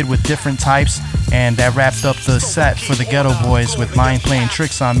the Kid with Different Types, and that wrapped up the set for the Ghetto Boys with Mind Playing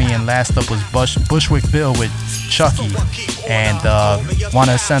Tricks on Me, and last up was Bushwick Bill with Chucky. And want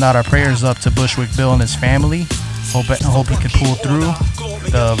to send out our prayers up to Bushwick Bill and his family. Hope he can pull through.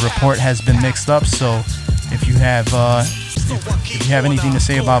 The report has been mixed up, so if you have if you have anything to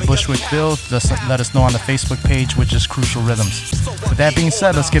say about Bushwick Bill, just let us know on the Facebook page, which is Crucial Rhythms. With that being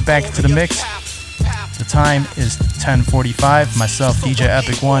said, let's get back to the mix. The time is 10:45. Myself, DJ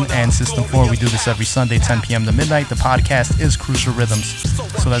Epic One, and System 4. We do this every Sunday, 10 p.m. to midnight. The podcast is Crucial Rhythms.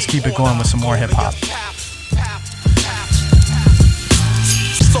 So let's keep it going with some more hip hop.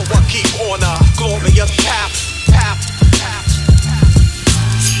 So I keep on glorious path.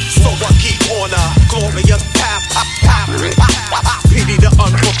 So I keep on glorious path. Pity the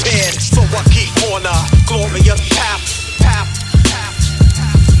unprepared. So I keep on glorious path.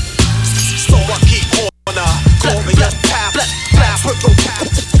 So I keep on glorious path. With the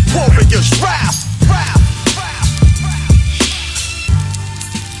warriors rap.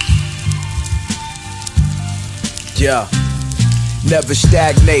 never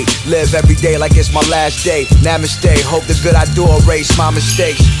stagnate. Live every day like it's my last day. Namaste, hope the good I do erase my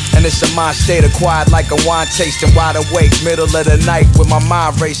mistakes. And it's a mind state acquired like a wine tasting. Wide awake, middle of the night with my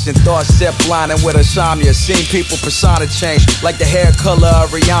mind racing. Thoughts zip lining with insomnia. Seen people persona change like the hair color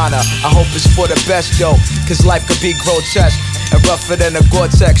of Rihanna. I hope it's for the best though, cause life could be grotesque and rougher than a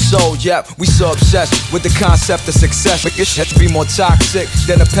Gore-Tex soul. Yep, we so obsessed with the concept of success. But it should be more toxic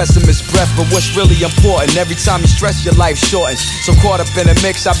than a pessimist's breath. But what's really important, every time you stress, your life shortens. So caught up in a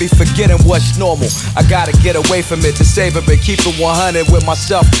mix, I be forgetting what's normal. I gotta get away from it to save it, but keep it 100 with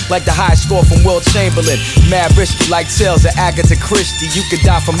myself. Like the high score from Will Chamberlain. Mad risky like tales of Agatha Christie. You could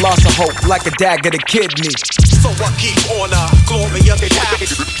die from loss of hope like a dagger to kidney. So I keep on a glorious path,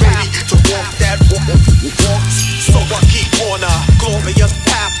 ready to walk that walk. So I keep on a glorious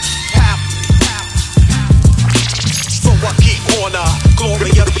path. So I keep on a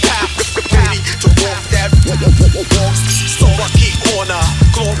glorious path, ready to walk that walk. So I keep on a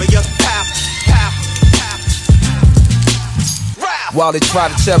glorious path. While they try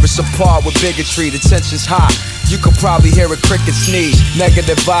to tear us apart with bigotry, the tension's high. You could probably hear a cricket sneeze.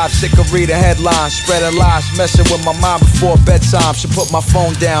 Negative vibes, sick of reading headlines, spreading lies, messing with my mind before bedtime. Should put my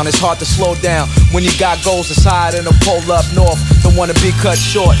phone down, it's hard to slow down when you got goals that's higher than a pole up north. Don't wanna be cut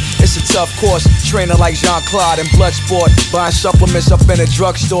short, it's a tough course. Training like Jean-Claude in Bloodsport. Buying supplements up in a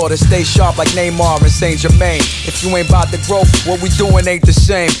drugstore to stay sharp like Neymar and Saint Germain. If you ain't about the growth, what we doing ain't the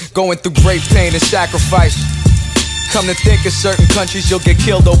same. Going through great pain and sacrifice. Come to think of certain countries, you'll get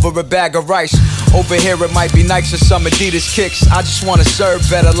killed over a bag of rice. Over here it might be Nikes or some Adidas kicks. I just wanna serve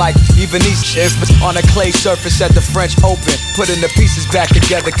better like even these shit. On a clay surface at the French Open, putting the pieces back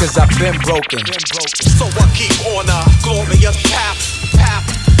together cause I've been broken. So I keep on a glorious path.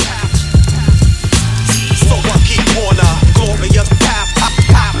 So I keep on a glorious path.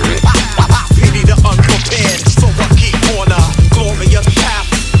 Pity the unprepared. So I keep on a glorious path.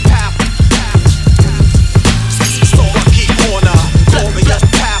 Glorious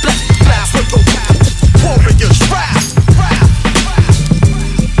path, with the warrior's rap.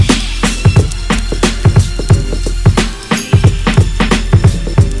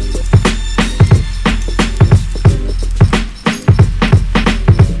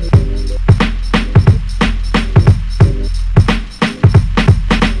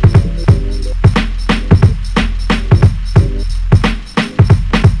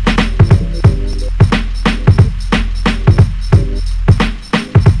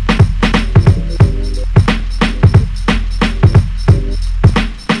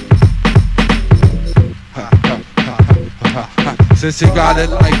 Since you got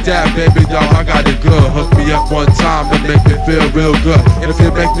it like that, baby doll, I got it good. Hook me up one time and make me feel real good. If you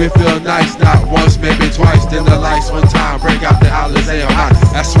make me feel nice, not once, maybe twice, then the lights one time, break out the Alizé on ice.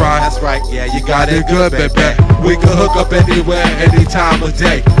 That's right, yeah, you got it good, baby. We can hook up anywhere, any time of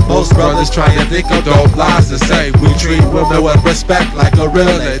day. Most brothers try to think of dope lies to say. We treat women with respect like a real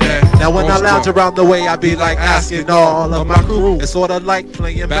lady. Now when I lounge around the way, I be like asking all of my crew. It's sorta like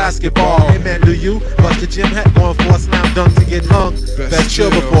playing basketball. Hey man, do you bust the gym hat going for a slam dunk to get hung? Best chill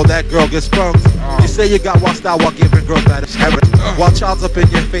before that girl gets sprung. You say you got wild style while giving girls bad habits. While child's up in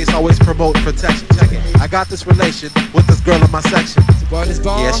your face, always promote protection. Check it. I got this relation with this girl in my section.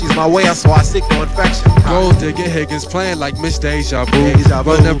 Yeah, she's my way, so I seek no infection. Gold digger Higgins playing like Miss Deja Vu.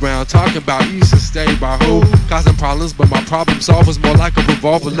 Running around talking about you should stay by who? Causing problems, but my problem solver's more like a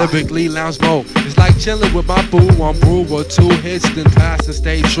revolver. Lyrically lounge mode. It's like chilling with my boo. One brew or two hits, then pass and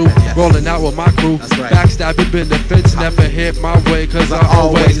stay true. Rolling out with my crew. Backstabbing benefits never hit my way, cause I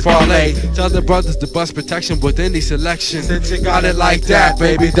always parlay. Tell the brothers to bust protection with any selection. Since you got it like that,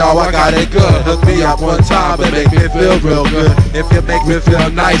 baby doll, I got it good. Hook me up one time and make me feel real good. If you make me feel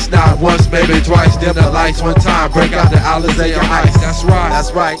nice, not once, maybe twice, dim the lights one time, break out the Alizé on ice.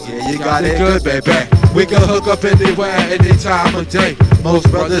 That's right, yeah, you got it good, baby. We can hook up anywhere, any time of day. Most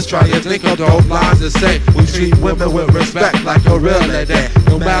brothers try to think of dope lines to say. We treat women with respect like a real lady.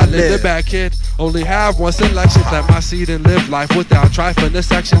 No matter the bad kid, only have one selection. Plant my seed and live life without trifling the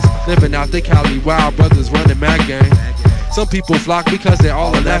sections. Living out the Cali Wild brothers running mad game. Some people flock because they're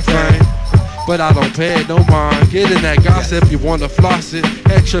all in that frame, but I don't pay it no mind. Get in that gossip, you wanna floss it.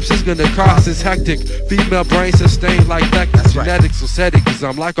 Head trips is gonna cost, it's hectic. Female brain sustained like that. Genetics will set it, cause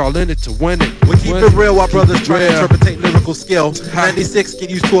I'm like all in it to win it. We keep it real while brothers try to interpret lyrical skill. 96 get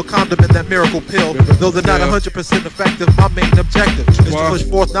used to a condom and that miracle pill. Though they're not 100% effective, my main objective is to push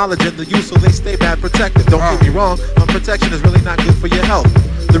forth knowledge in the youth so they stay bad protected. Don't get me wrong, protection is really not good for your health.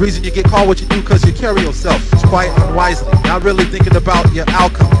 The reason you get called what you do cause you carry yourself. It's quite unwisely, not really thinking about your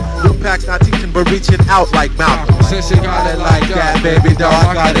outcome. New pack not teaching but reaching out like Malcolm. Since you got it like that, baby doll,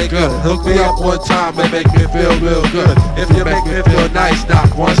 I got it good. Hook me up one time and make me feel real good. If you make me feel nice,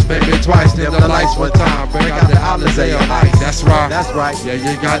 not once, maybe twice. Dim the lights one time, bring out the Alizé on ice. That's right, that's right. Yeah,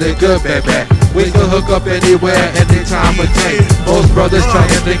 you got it good, baby. We can hook up anywhere, anytime of day. Most brothers try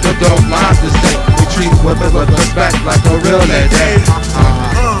and think of those lines to say. We treat women with respect like a real lady.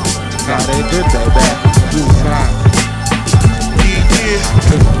 Got it good, baby. Good time.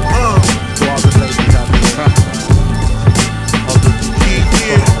 To all the ladies out there.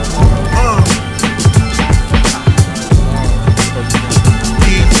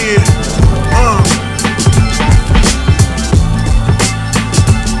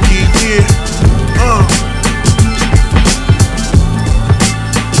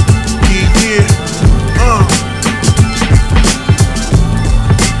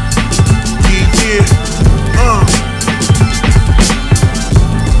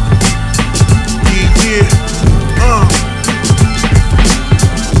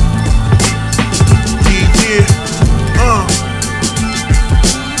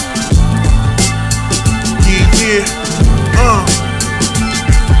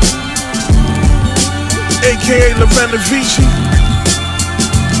 AKA Lavenovici.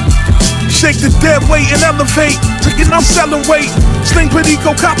 Shake the dead weight and elevate. Taking I'm selling weight. Sling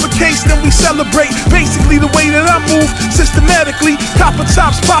Perico, copper case, then we celebrate. Basically the way that I move, systematically. Copper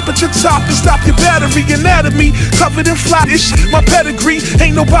tops, pop at your top and stop your battery. Anatomy, covered in flat-ish. My pedigree,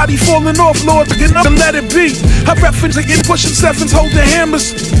 ain't nobody falling off, Lord. Get up and let it be. I reference again, pushing sevens, hold the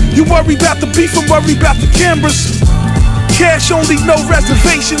hammers. You worry about the beef and worry about the cameras. Cash only, no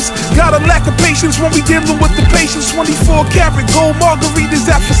reservations. Got a lack of patience when we dealing with the patients. 24 karat gold margaritas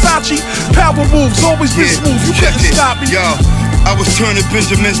at Versace. Power moves, always this move. You can't stop me. Yo. I was turning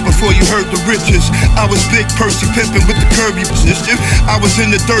Benjamins before you heard the riches. I was Big Percy pimping with the curvy position. I was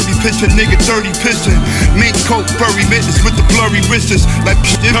in the derby pitching, nigga 30 piston. Mink coat, furry mittens with the blurry wrists. Like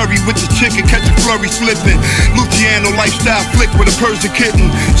hurry with the chicken, catch a flurry slipping. Luciano lifestyle flick with a Persian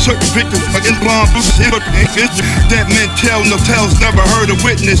kitten. Certain victims are in blonde boots. Dead men tell, no tells, never heard a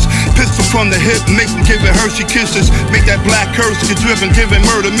witness. Pistol from the hip, make them giving Hershey kisses. Make that black curse get driven, giving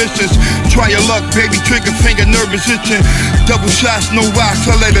murder missions. Try your luck, baby, trigger finger, nervous itching. Double shots, no rocks,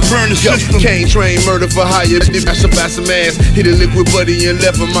 I let it burn the system. Cane train, murder for hire. That's a ass. Hit a liquid buddy and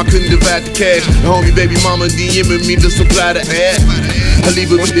left him. I couldn't divide the cash. The homie baby mama DMing me to supply the ad. I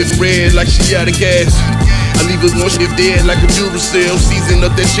leave it with this red like she out of gas. I leave it once you're dead like a Duracell. Season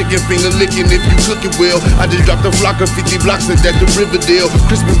up that chicken finger licking if you cook it well. I just dropped a flock of 50 blocks at the Riverdale.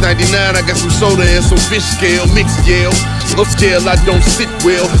 Christmas 99, I got some soda and some fish scale. Mixed jail. Upscale, I don't sit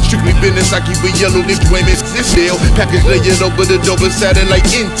well. Strictly business, I keep it yellow, this women this deal. Package layered over the dope and satellite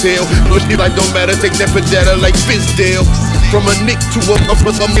intel. No shit like don't matter, take that for data like Fizdale. From a nick to a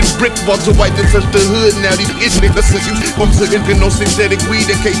brick, Walter White to touch the hood. Now these itch niggas since you pumps again, no synthetic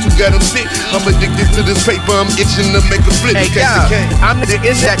weed in case you got them sick. I'm addicted to this paper, I'm itching to make a flip. Hey, yeah, I'm the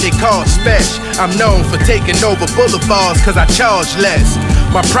that they call special. I'm known for taking over boulevards cause I charge less.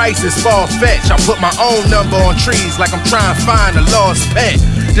 My price is far-fetched. I put my own number on trees like I'm trying to find a lost pet.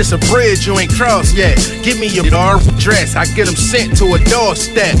 This a bridge you ain't crossed yet. Give me your address, I get them sent to a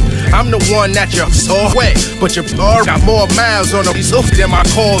doorstep. I'm the one that you saw wet, but your bar got more miles on them than my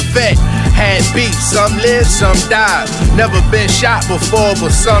Corvette. Had beef, some live, some died. Never been shot before,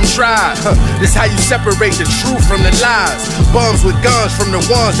 but some tried. This how you separate the truth from the lies. Bums with guns from the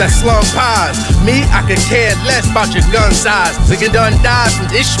ones that slum pies. Me, I could care less about your gun size. Nigga done died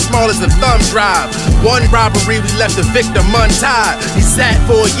from this small as a thumb drive. One robbery, we left the victim untied. He sat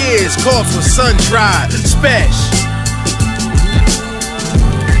for years, corpse was sun-dried. Special.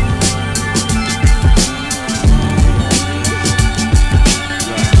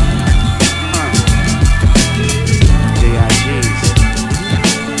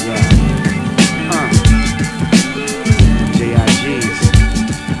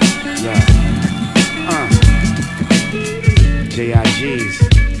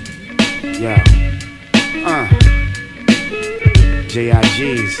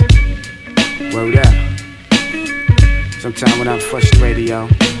 JIGs, word up. Sometimes when I'm frustrated, yo,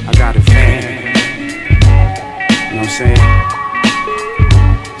 I got a fan. You know what I'm saying?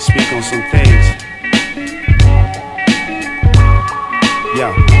 Speak on some things.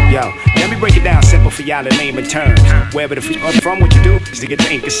 Yo. Yo, let me break it down simple for y'all to name and terms. Wherever the f from, what you do is to get the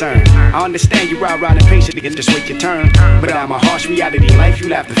ain't concerned. I understand you ride around impatient to just wait your turn, but I'm a harsh reality in life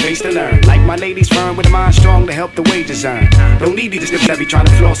you'll have to face to learn. Like my ladies firm with a mind strong to help the wages earn. Don't need these scripts that be trying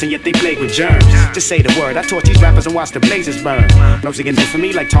to floss and yet they plague with germs. Just say the word, I taught these rappers and watch the blazes burn. No again for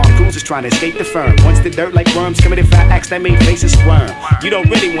me like Tom Cruise is trying to escape the firm. Once the dirt like worms committed fat acts that made faces squirm. You don't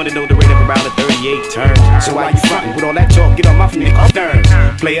really want to know the rate of around the 38 turns. So why you frontin' with all that talk? Get on my nerves.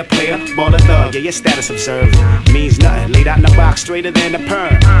 Player, baller thug, yeah, your status observed means nothing. Laid out in the box straighter than a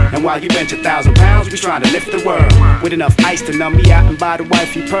perm. And while you bench 1,000 pounds, we trying to lift the world with enough ice to numb me out and buy the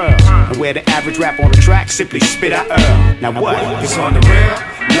wifey pearls. And where the average rap on the track simply spit out Earl. Now what? It's on the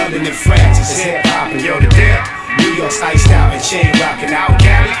real. London and France is hip hop and yo the deal. New York's iced out and chain rockin' out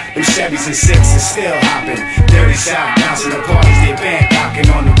Cali. Them Chevys and sixes still hopping. Dirty South bouncing the parties they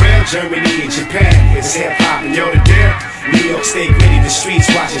Bangkokin' on the real. Germany and Japan is hip hop and yo the deal. New York stay gritty, the streets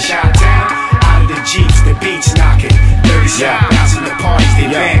watching Chi-Town. Out of the Jeeps, the beats knocking. Dirty South bouncing the parties they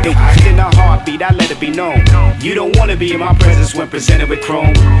Bangkokin'. In a heartbeat, I let it be known. You don't wanna be in my presence when presented with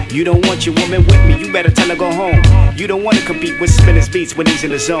chrome. You don't want your woman with me, you better tell her go home. You don't wanna compete with Spinner's beats when he's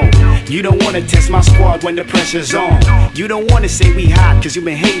in the zone. You don't wanna test my squad when the pressure's on. You don't wanna say we hot cause you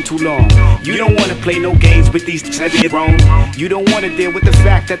been hating too long. You don't wanna play no games with these heavy wrong. You don't wanna deal with the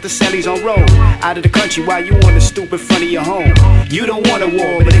fact that the cellies on road. Out of the country while you on the stoop in front of your home. You don't want a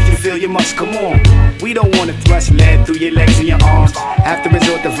war, but if you feel you must, come on. We don't wanna thrust lead through your legs and your arms. Have to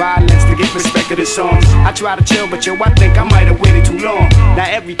resort to violence to get respect of the songs. I try to chill, but yo, I think I might have waited too long. Now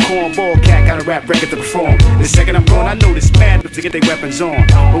every cornball cat got a rap record to perform. The second I'm gone, I know this mad to get their weapons on.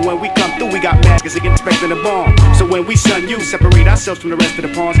 But when we come through, we got masks cause they get expecting a bomb. So when we son you, separate ourselves from the rest of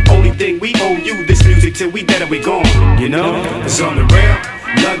the pawns. Only thing we owe you this music till we dead and we gone. You know, it's on the real.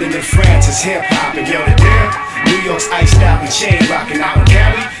 London and France is hip hop and yo the deal. New York's iced out and chain rockin' out in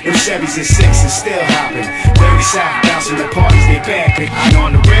Cali. Them Chevys and sixes still hopping. Dirty South bouncing the parties they Bangkokin'.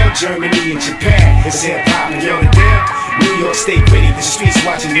 On the real, Germany and Japan it's hip hop and yo the deal. New York stay gritty, the streets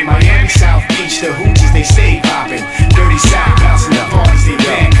watching in Miami, South Beach, the hoochies they stay popping. Dirty South bouncing the parties they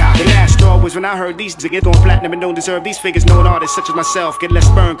Bangkokin'. The last straw was when I heard these niggas going platinum and don't deserve these figures. Knowing artists such as myself get less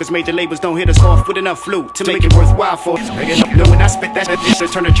burn cause major labels don't hit us off with enough flute to make it worthwhile for us. Knowing I spit that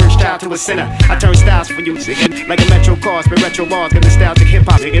shit, turn a church style to a sinner. I turn styles for you, like a metro car, spit retro bars, got nostalgic hip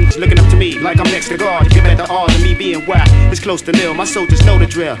hop. Looking up to me like I'm next to God. You bet the odds of me being whack it's close to nil. My soldiers know the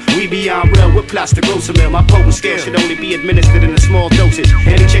drill. We beyond real with plots to gross a mill. My potent skill should only be administered in a small dosage.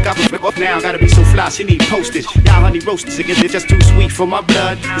 Any chick I flip off now gotta be so fly she need postage. Y'all honey roasters again, they're just too sweet for my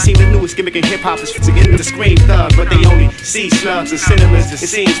blood. You see the newest gimmick in hip hop is to get the scream thug, but they only see slugs and cinemas. It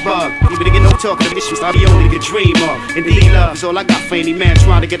seems bug. Even to get no talk of issues, I be only the dream of. Indeed, love is all I got for any man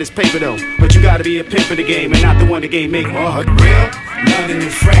trying to get his paper though. But you gotta be a pimp in the game and not the one the game make. Real London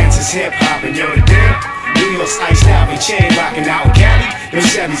and France is hip hop and yo the deal. New York's iced out and chain rockin' out in Cali. Them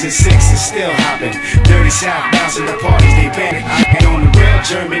Chevys and sixes still hopping. Dirty South bouncing the parties they Bangkokin'. On the real,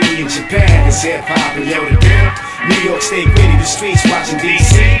 Germany and Japan is hip hop and yo the deal. New York stay gritty, the streets watching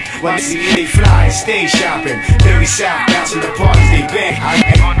DC. While see they fly and stay shopping. Dirty South bouncing the parties they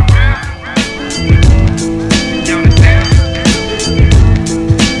Bangkokin'. On the real, yo the deal.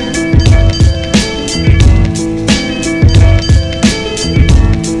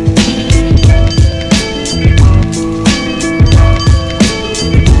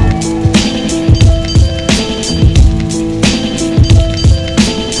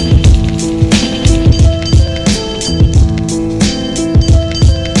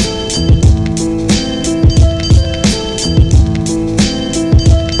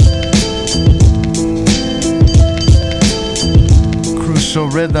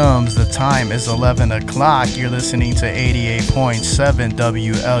 Rhythms. The time is 11 o'clock. You're listening to 88.7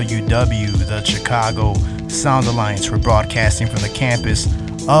 WLUW, the Chicago Sound Alliance. We're broadcasting from the campus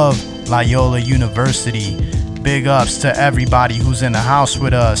of Loyola University. Big ups to everybody who's in the house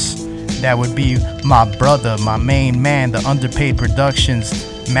with us. That would be my brother, my main man, the Underpaid Productions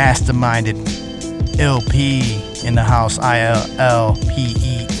masterminded LP in the house, ILLPEE.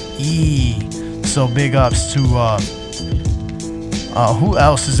 So big ups to who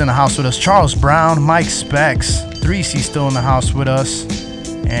else is in the house with us? Charles Brown, Mike Specs, 3C still in the house with us,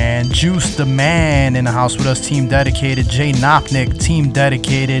 and Juice the Man in the house with us, Team Dedicated, Jay Nopnik, Team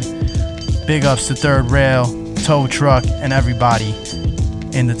Dedicated. Big ups to Third Rail, Tow Truck, and everybody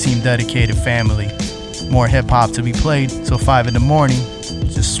in the Team Dedicated family. More hip hop to be played till 5 in the morning.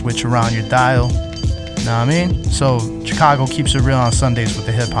 Just switch around your dial. Know what I mean? So Chicago keeps it real on Sundays with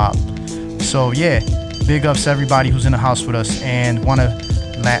the hip hop. So yeah. Big ups to everybody who's in the house with us, and want to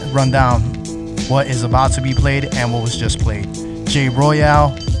run down what is about to be played and what was just played. Jay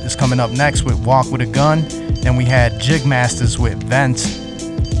Royale is is coming up next with Walk With A Gun. Then we had Jig Masters with Vent,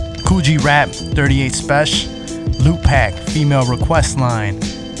 Coogee Rap, 38 Special, Loot Pack, Female Request Line.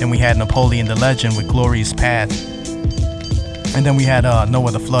 Then we had Napoleon the Legend with Glorious Path. And then we had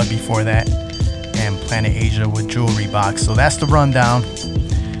Noah the Flood before that, and Planet Asia with Jewelry Box. So that's the rundown.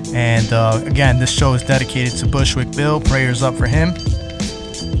 And again, this show is dedicated to Bushwick Bill. Prayers up for him.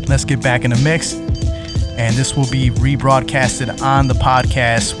 Let's get back in the mix. And this will be rebroadcasted on the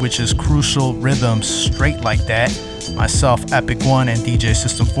podcast, which is Crucial Rhythms, Straight Like That. Myself, Epic One, and DJ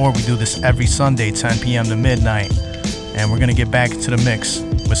System 4. We do this every Sunday, 10 p.m. to midnight. And we're going to get back into the mix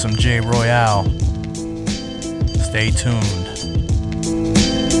with some J Royale. Stay tuned.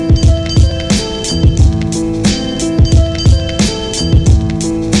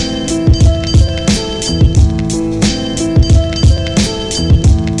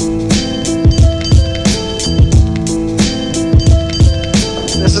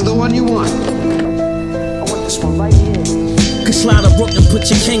 Slide a Brooklyn, put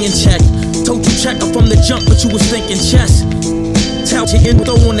your king in check. Told you check up from the jump, but you was thinking chess. Tell you in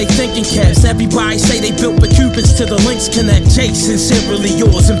though when they thinking caps. Everybody say they built with Cubans till the links connect. Jason, sincerely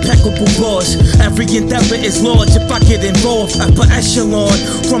yours, impeccable bars. Every endeavor is large if I get involved. Upper echelon,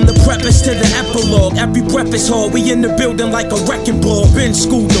 from the preface to the epilogue. Every breath is hard, we in the building like a wrecking ball. Been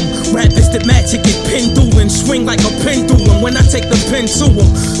schooled them, rappers that magic get pendulum. Swing like a pendulum when I take the pen to them.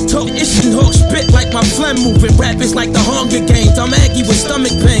 Talk ish and hawk spit like my phlegm moving. Rappers like the Hunger Games, I'm Aggie with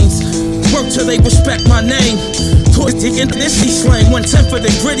stomach pains. Work till they respect my name. Towards the intimacy slang, 1/10 for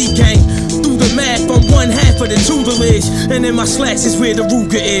the gritty game. Do the math on 1/2 of the tutelage, and in my slacks is where the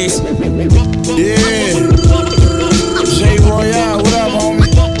Ruger is. Yeah, J Royale, what up,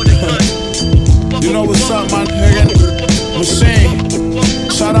 homie? You know what's up, my nigga? Machine.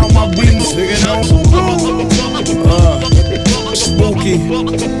 Shout out my beats, nigga. Spooky.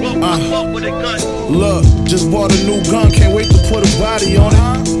 Look, just bought a new gun, can't wait to put a body on it.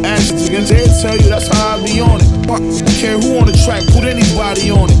 Ashes against they tell you that's how I be on it. Don't care who on the track, put anybody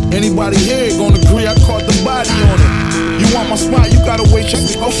on it. Anybody here gonna agree I caught the body on it. You want my spot, you gotta wait your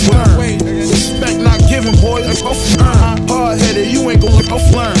learn. Respect not given, boy, hard headed, you ain't gonna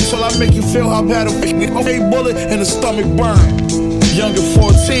learn. Till I make you feel how bad a bullet in the stomach burn. Younger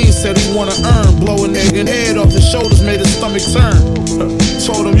 14 said he wanna earn. Blow a nigga head off his shoulders, made his stomach turn.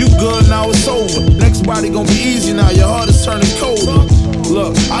 Told him you good, now it's over. Next body gon' be easy now, your heart is turning colder.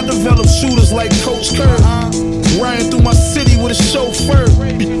 Look, I developed shooters like Coach Kirk. Riding through my city with a chauffeur.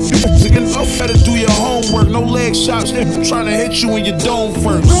 You better do your homework, no leg shots. I'm trying to hit you in your dome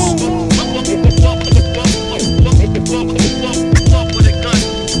first.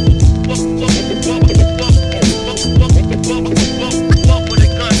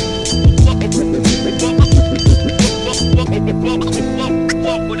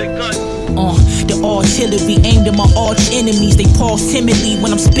 The artillery aimed at my arch enemies. They pause timidly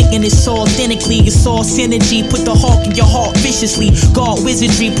when I'm speaking this authentically. It's all synergy. Put the hawk in your heart viciously. God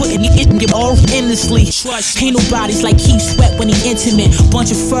wizardry, putting it in your all endlessly. Ain't nobody's like Keith Sweat when he intimate.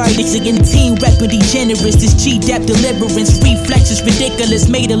 Bunch of furry niggas in the team rapping degenerates. This G-Dep deliverance. Reflexes ridiculous.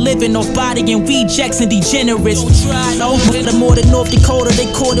 Made a living off body and rejects and degenerates. No, the more than North Dakota. They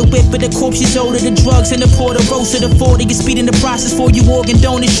caught a whip, but the corpse is older. The drugs and the porter roast to the 40. Get speed in the process for you organ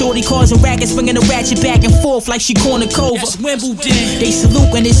donor. Shorty causing rackets, swinging the ratchet back and forth like she cornucova. That's Wimbledon. They salute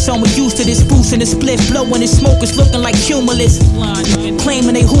when it's someone used to this boost and the split. Blowing the smoke is looking like cumulus.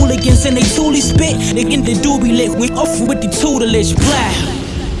 Claiming they hooligans and they truly spit. They get the doobie lit. We off with the tutelage. Blah.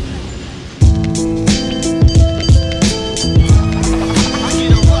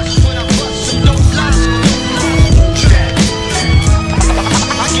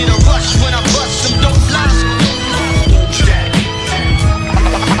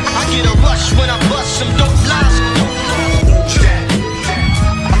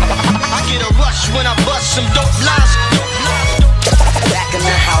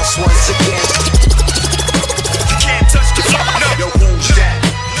 Once again, you can't touch the floor, no. Yo, who's that?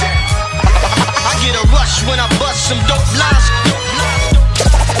 I get a rush when I bust some dope lines.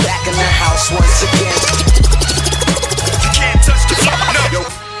 Back in the house once again. You can't touch the floor, no. Yo.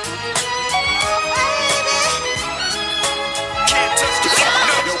 Can't touch the floor,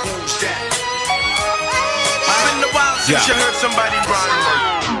 no. Yo, who's that? It's been a while since you heard somebody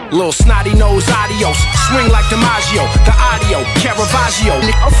rhyme. Little snotty nose adios, swing like DiMaggio, the audio, Caravaggio,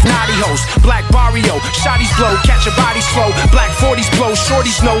 naughty host, black barrio, shotties blow, catch a body slow, black 40s blow,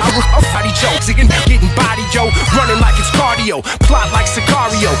 shorties know, body jokes, getting body yo, running like it's cardio, plot like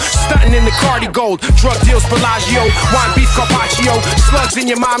Sicario, stunting in the Cardi Gold, drug deals Bellagio, wine beef Carpaccio, slugs in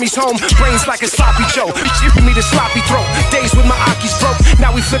your mommy's home, brains like a sloppy Joe, giving me the sloppy throat, days with my Aki's broke,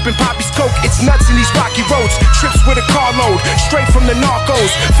 now we flipping Poppy's coke, it's nuts in these rocky roads, trips with a carload, straight from the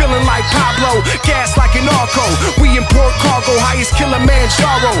narcos, feeling like Pablo, gas like an Arco. We import cargo, highest killer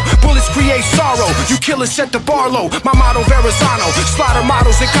Manjaro. Bullets create sorrow, you killers set the bar low. My motto Verrazano, slaughter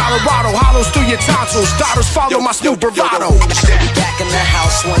models in Colorado. Hollows through your tonsils, daughters follow my Snoop bravado. Back in the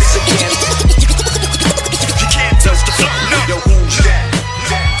house once again. You can't touch the floor, no. Yo, who's that?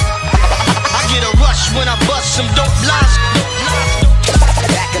 I get a rush when I bust some dope lines.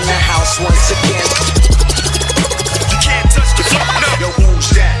 Back in the house once again. You can't touch the floor, no. Yo, who's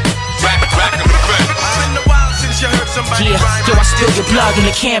that? Yo, I spill your blood on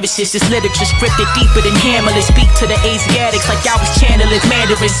the canvases. This literature scripted deeper than Hamlet. Speak to the Asiatics like I was channeling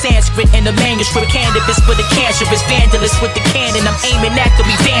Mandarin, Sanskrit, and the manuscript. Cannabis for the cancerous, vandalist with the cannon. I'm aiming at the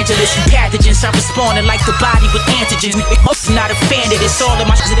evangelist. You pathogens, I'm responding like the body with antigens. I'm not a fan of this. All of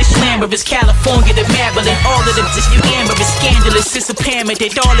my shit is glamorous. California to Maryland, all of them just amorous, scandalous. It's apparent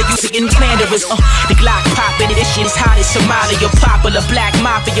that all of you getting slanderous. The Glock popping, this shit is hot as Somalia. Popular black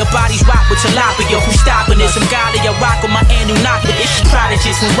mafia, bodies rock with tilapia. Who's stopping this? I'm Galia, rock with my Anunnaki. It's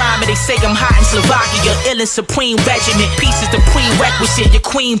prodigies when rhyming, they say I'm hot in Slovakia. Ill and supreme regiment, pieces the prerequisite. Your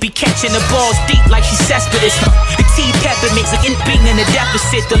queen be catching the balls deep like she's Cespedes. The tea peppermints, like being in a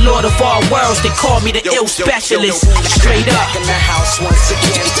deficit. The Lord of all worlds, they call me the ill specialist. Straight up. Back in the house once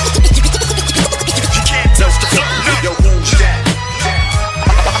again. You can't touch the floor, no. Yo, who's that?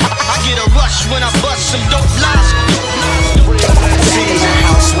 I get a rush when I bust some dope lines. Back in the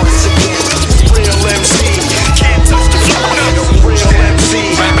house once again. Real MC. You can't touch the floor, no. Yo, real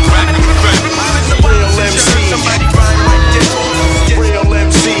MC. Real MC. Somebody rhyme like this. Real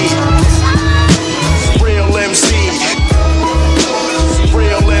MC. Real MC.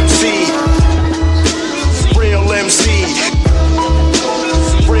 Real MC. Real MC.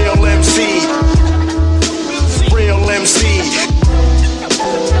 Real MC. Real MC.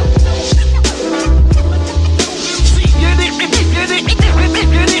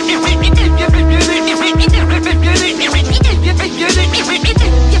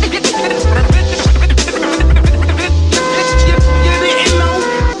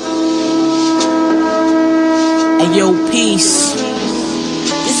 Hey yo, peace.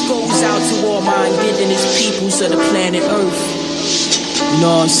 This goes out to all my indigenous peoples of the planet Earth. You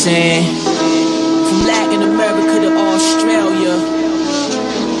know what I'm saying? From Latin America to Australia,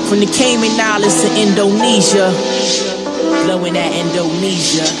 from the Cayman Islands to Indonesia, blowing at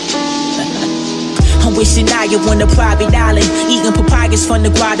Indonesia. I'm wishing I on a private island, eating papayas from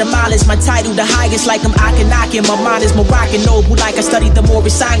the Guatemalans. My title the highest, like I'm Akhenaten. My mind is Moroccan noble, like I studied the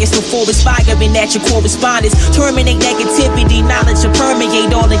Moorish science before aspiring at your correspondence. Terminate negativity, knowledge to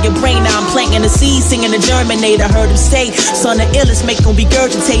permeate all of your brain. Now I'm planting the seed, singing the germinator. Heard him say, son of illest, make them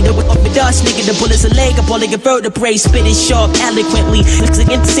regurgitated with dust, nigga. The bullets a leg up all of your vertebrae, spitting sharp eloquently.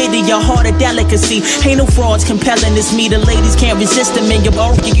 Consider your heart a delicacy. Ain't no frauds compelling this me. The ladies can't resist them in your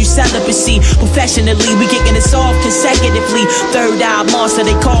bar, give you celibacy. Professionally, we getting this off consecutively. Third eye monster,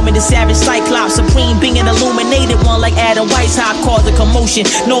 they call me the savage cyclops. Supreme being illuminated one like Adam White's hot cause a commotion.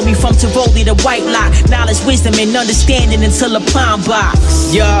 Know me from Tivoli to White Lock. Knowledge, wisdom, and understanding until a palm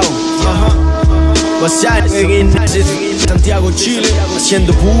box. Yo, what's up? Santiago, Chile,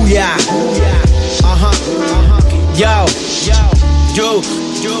 haciendo bulla. Yo.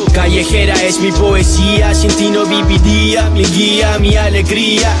 Callejera es mi poesía, sin ti no viviría, mi guía, mi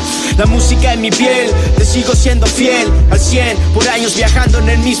alegría. La música en mi piel, te sigo siendo fiel, al 100, por años viajando en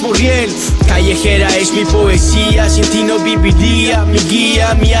el mismo riel. Callejera es mi poesía, sin ti no viviría, mi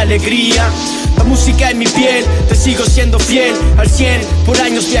guía, mi alegría. La música en mi piel, te sigo siendo fiel, al 100, por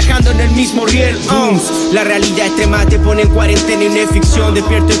años viajando en el mismo riel. La realidad extrema te pone en cuarentena y no es ficción.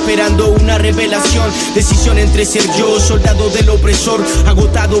 Despierto esperando una revelación, decisión entre ser yo, soldado del opresor,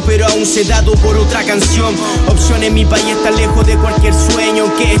 agotado pero aún sedado por otra canción. Opción en mi país está lejos de cualquier sueño,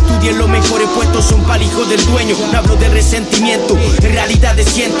 aunque estudien los mejores puestos son para el hijo del dueño. No hablo de resentimiento, en realidad de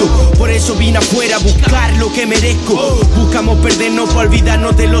siento, por eso vine afuera a buscar lo que merezco. Buscamos perdernos para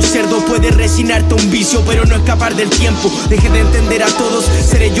olvidarnos de los cerdos, puede resignarte a un vicio pero no escapar del tiempo. Deje de entender a todo todos,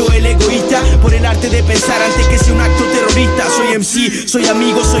 seré yo el egoísta por el arte de pensar antes que sea un acto terrorista. Soy MC, soy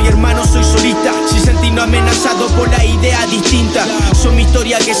amigo, soy hermano, soy solista, sin sentirnos amenazados por la idea distinta. Son mi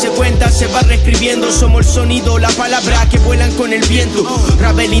historia que se cuenta, se va reescribiendo. Somos el sonido, la palabra que vuelan con el viento.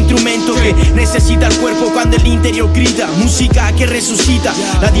 Rap el instrumento que necesita el cuerpo cuando el interior grita. Música que resucita,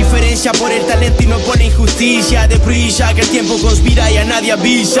 la diferencia por el talento y no pone injusticia. Deprisa que el tiempo conspira y a nadie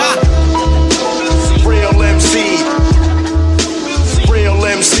avisa. Real MC, real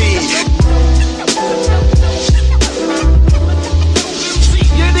MC.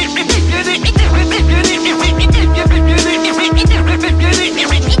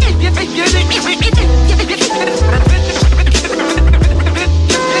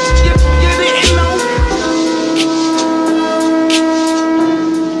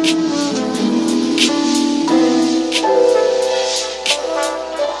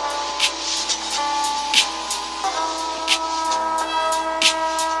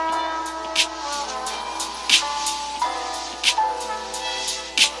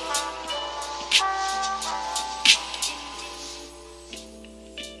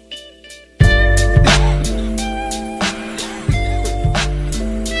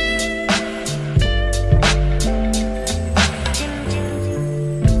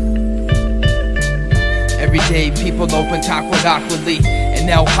 People open talk with awkwardly, and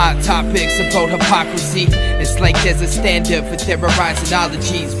now hot topics about hypocrisy. It's like there's a standard for terrorizing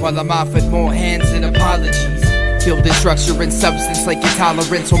ologies, while I'm offered more hands and apologies. Building structure and substance like your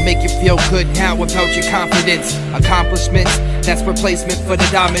tolerance will make you feel good now about your confidence. Accomplishments, that's replacement for the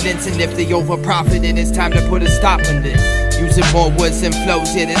dominance. And if they over-profited, it's time to put a stop on this. Using more words and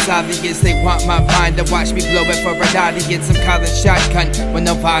flows, yet it's obvious they want my mind to watch me blow it for an audience. I'm calling shotgun when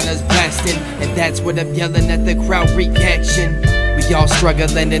Nirvana's blasting, and that's what I'm yelling at the crowd reaction. We all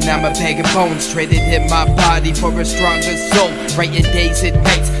struggling and I'm a bag of bones, traded in my body for a stronger soul. Writing days and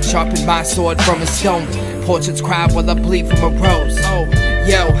nights, sharpen my sword from a stone. Portraits cry while I bleed from a rose. Oh,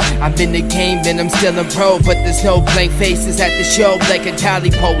 yo, I'm in the game and I'm still a pro, but there's no blank faces at the show like a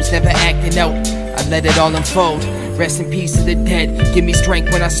tally pose, never acting out. I let it all unfold. Rest in peace to the dead, give me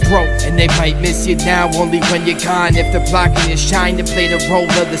strength when I stroke. And they might miss you now only when you're gone. If they're blocking your shine to play the role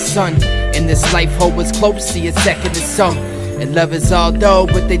of the sun. In this life, hope is close, see a second to some. And love is all though,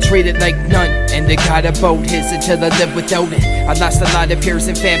 but they treat it like none. And they got about his until I live without it. I lost a lot of peers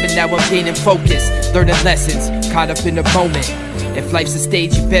and fam, but now I'm gaining focus. Learning lessons, caught up in the moment. If life's a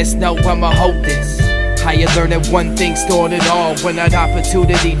stage, you best know I'ma hold this. How you learn that one thing stored it all. When an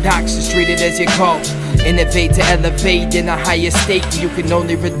opportunity knocks, just treat it as your call. Innovate to elevate in a higher state. You can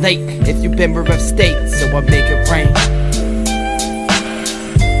only relate if you've been rough state. So I make it rain.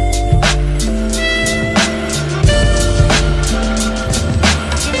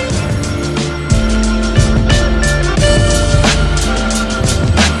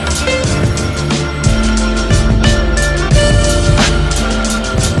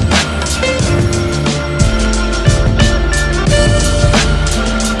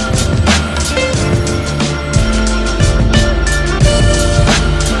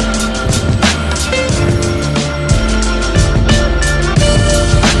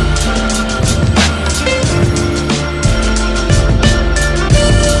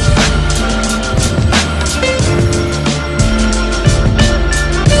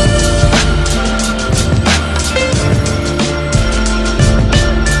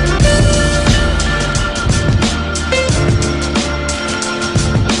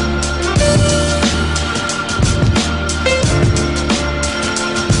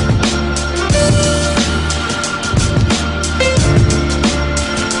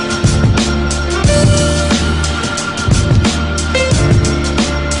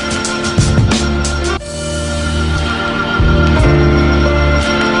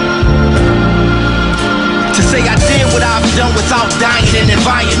 Without dying in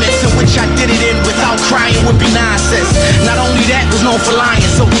environments in which I did it in without crying would be nonsense. Not only that, was known for lying,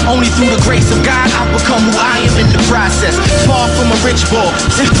 so only through the grace of God I've become who I am in the process. Far from a rich boy,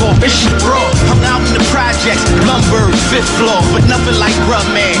 simple, bitch, raw. Hung out in the projects, Lumberg, 5th floor, but nothing like bruh,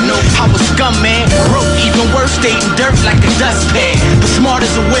 man. No, I was scum, man. Broke, even worse, stayed in dirt like a dustpan. But smart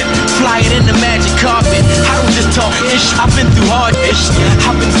as a whip, flying in the magic carpet. I don't just talk ish, I've been through hard ish.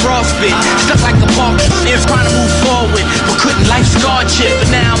 I've been frostbit, stuck like a ball, if trying to move forward, but couldn't life scar chip. But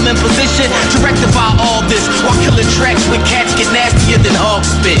now I'm in position to rectify all this while killing tracks when cats get nastier than hog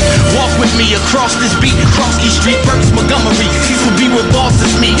spit. Walk with me across this beat, Krosky Street, Burks, Montgomery. Cease will be with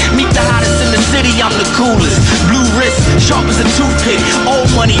bosses me. Meet the hottest in the city, I'm the coolest. Blue wrist, this, sharp as a toothpick. Old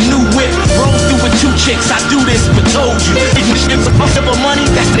money, new whip, roll through with 2 chicks. I do this, but told you. If for money,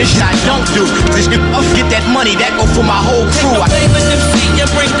 that's this shit I don't do. This shit, get that money, that go for my whole crew. Take your favorite MC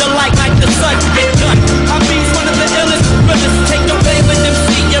and bring the light like the sun. Get done. I be's one of the illest brothers. Take your favorite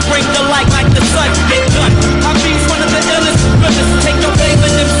MC and bring the light like the sun. Get done. I be's one of the illest brothers. Take your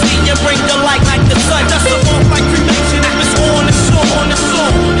favorite MC and bring the light like the sun. That's the off like cremation. If it's on the song, on the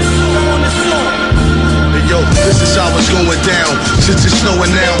song, on the song, on the song. Yo, this is how it's going down. Since it's snowing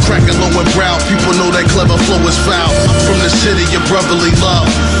now, cracking low and brow. People know that clever flow is foul. From the city of brotherly love,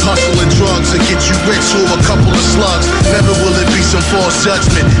 hustling drugs to get you rich or a couple of slugs. Never will it be some false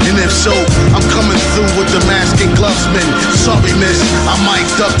judgment. And if so, I'm coming through with the mask and gloves, man. Sorry, miss, I might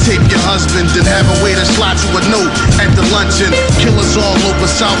duct tape your husband and have a way to slide you a note at the luncheon. Killers all over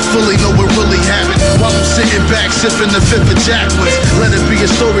South Philly know what really happened. While I'm sitting back sipping the fifth of Jacqueline's. Let it be a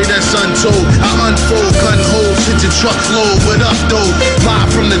story that's untold. I unfold gun holes, hit your truckload. What up, though?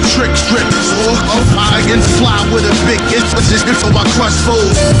 Live from the trick strip. I can fly with a big emphasis before I crush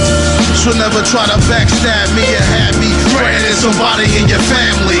foes. So never try to backstab me or have me threatening somebody in your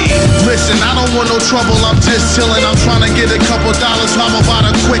family. Listen, I don't want no trouble, I'm just chilling. I'm trying to get a couple dollars, how about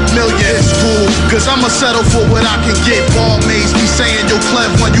a quick million? It's cool, cause I'ma settle for what I can get. Ball mates be saying, yo,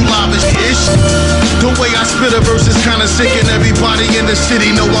 Clev, when you live as ish. The way I spit a verse is kinda sick, and everybody in the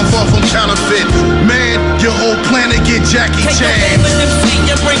city know I'm far from counterfeit. Man, your whole planet get Jackie Chan. Take your favorite MC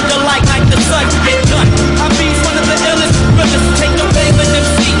and bring the light like the sun. Get done. I be's one of the illest brothers. Take your favorite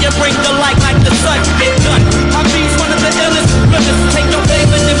MC and bring the light like the sun. Get done. I be's one of the illest brothers. Take your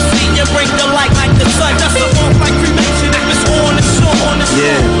favorite MC and bring the light like the sun. That's the off like cremation. If it's on the song, on the song,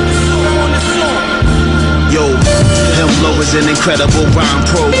 on the song, on the song. Yo, him low is an incredible rhyme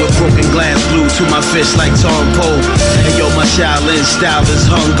pro with broken glass glued to my fist like Tom Poe. And yo, my Shaolin style is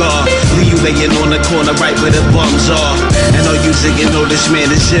hunger. Leave you laying on the corner right where the bums are. And all you singing, know this man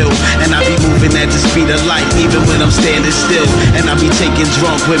is ill. And I be moving at the speed of light even when I'm standing still. And I be taking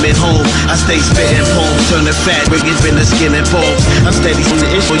drunk women home. I stay spitting poems, turning fat, bringing in the skin and bones. I'm steady from the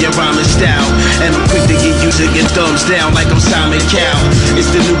issue, your rhyming style. And I'm quick to get used to get thumbs down like I'm Simon Cowell.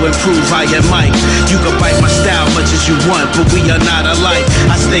 It's the new improved higher mic. You can bite my style much as you want, but we are not alike.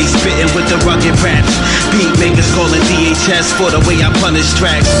 I stay spitting with the rugged raps. Beat makers calling DHS for the way I punish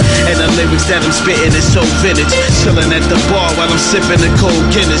tracks. And the lyrics that I'm spitting is so vintage. Chilling at the bar while I'm sipping the cold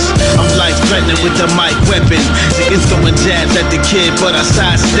Guinness. I'm life threatening with the mic weapon. Niggas throwing jabs at the kid, but I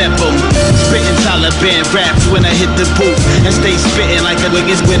sidestep them. Spitting Taliban raps when I hit the booth. And stay spitting like a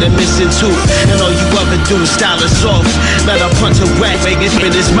niggas with a missing tooth. And all you other dudes style is soft. Let a punch a whack, make it in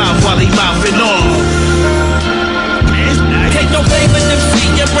his mouth while he mouthing off. Take your favorite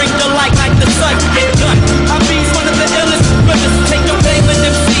MC and bring the light like the sun. Get done. I be's one of the illest brothers. Take your favorite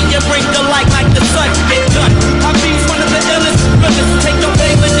MC and bring the light like the sun. Get done. I be's one of the illest brothers. Take your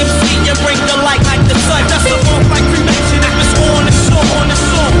favorite MC and bring the light like the sun. That's the off like cremation. If it's on the song, on the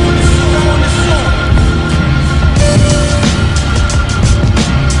song, on the song, on the song.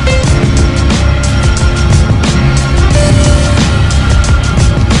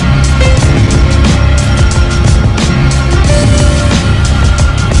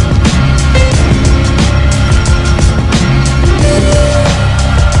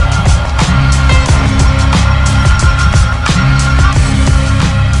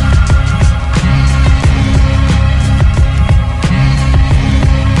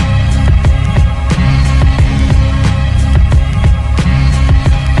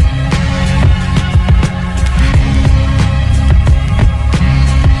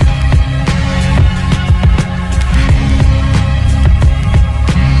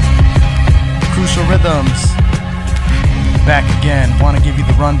 Back again, want to give you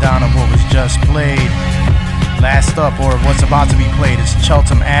the rundown of what was just played. Last up, or what's about to be played, is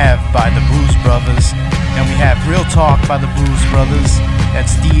Cheltenham Ave by the Blues Brothers. And we have Real Talk by the Blues Brothers.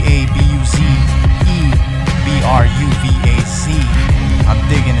 That's DABUZEBRUVAC. I'm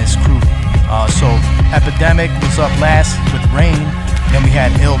digging this crew. So Epidemic was up last with Rain. Then we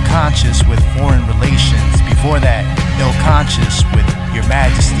had Ill Conscious with Foreign Relations. Before that, Ill Conscious with Your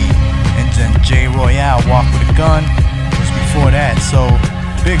Majesty. And then J Royale, Walk with a Gun, was before that. So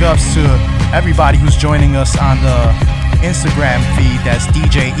big ups to everybody who's joining us on the Instagram feed. That's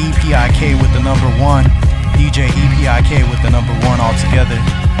DJ EPIK with the number 1. DJ EPIK with the number 1 altogether.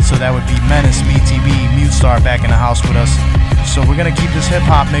 So that would be Menace, BTB, Mute Star back in the house with us. So we're gonna keep this hip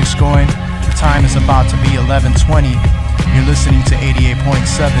hop mix going. The time is about to be 11:20. You're listening to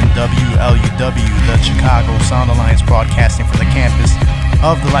 88.7 WLUW, the Chicago Sound Alliance, broadcasting from the campus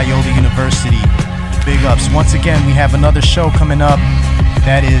of the Loyola University. Big ups. Once again, we have another show coming up.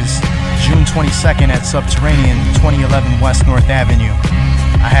 That is June 22nd at Subterranean, 2011 West North Avenue.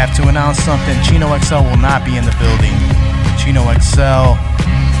 I have to announce something. Chino XL will not be in the building. Chino XL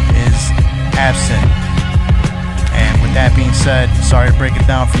is absent. And with that being said, sorry to break it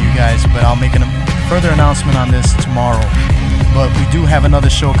down for you guys, but I'll make a further announcement on this tomorrow. But we do have another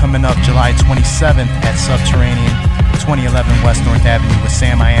show coming up July 27th at Subterranean, 2011 West North Avenue with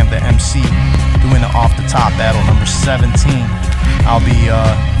Sam I Am the MC, doing the Off the Top battle number 17. I'll be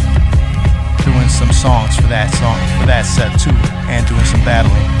doing some songs for that set too, and doing some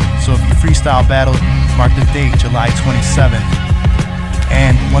battling. So if you freestyle battle, mark the date, July 27th.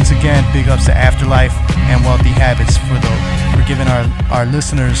 And once again, big ups to Afterlife and Wealthy Habits for giving our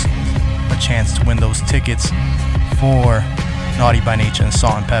listeners a chance to win those tickets for Naughty by Nature and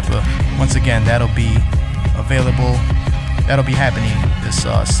Salt and Pepper. Once again, that'll be available. That'll be happening this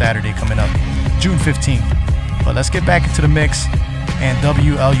Saturday coming up, June 15th. But let's get back into the mix. And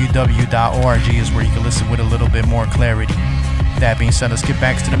WLUW.org is where you can listen with a little bit more clarity. That being said, let's get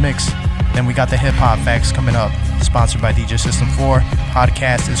back to the mix. Then we got the Hip Hop Facts coming up, sponsored by DJ System 4.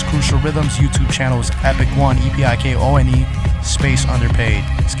 Podcast is Crucial Rhythms. YouTube channel is Epic One, EPIKONE, space underpaid.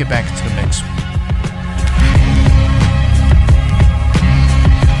 Let's get back into the mix.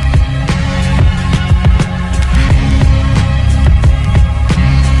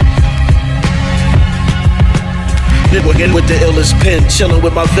 Working with the illest pen, chilling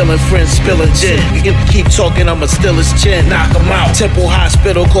with my villain friends, spilling gin. You can keep talking, I'ma steal his chin, knock him out. Temple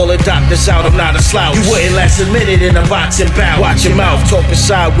Hospital, call it doctors out, I'm not a slouch. You wouldn't last a minute in a boxing bout. Watch your mouth, talking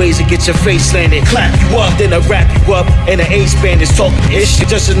sideways and get your face slanted. Clap you up, then I wrap you up. And the ace band is talking ish.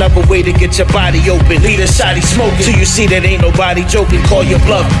 Just another way to get your body open. Lead a shotty smoking, till you see that ain't nobody joking. Call your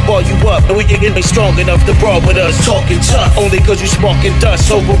bluff, ball you up. And when you get me strong enough to brawl with us, talking tough. Only cause you sparking dust,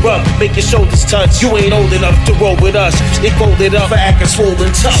 sober up, make your shoulders touch. You ain't old enough to roll with us. They folded up for acting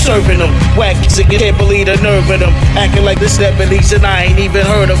swollen tough. Serving them, whack, so you can't believe the nerve of them. Acting like this that believes and I ain't even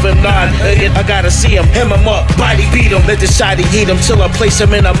heard of him. Nah, I gotta see him, hem him up, body beat him. Let the shotty heat him till I place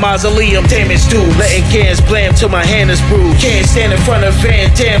him in a mausoleum. Damage due, letting cans blam till my hand is bruised. Can't stand in front of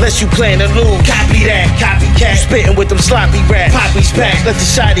Van Dam unless you plan to lose. Copy that, copycat, spitting with them sloppy raps. Poppy's packed, let the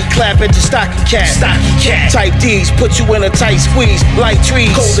shotty clap at your stocking cap. Stocky cat, type D's, put you in a tight squeeze. Like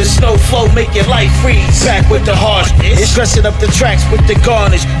trees, cold as snow flow, make your life freeze. Back with the harshness, dressing up the tracks with the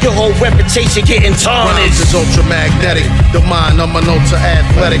garnish. Your whole reputation getting tarnished. Rhymes is ultra magnetic, the mind I'm an ultra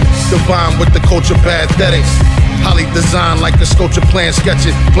athletic. Divine with the culture pathetics. Highly designed like a sculpture plan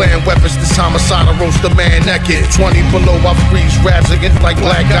sketching. Playing weapons, this homicide, I roast a man naked. 20 below, I freeze raps again like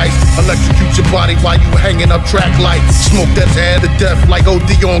black ice. Electrocute your body while you hanging up track lights. Smoke that's head to death like OD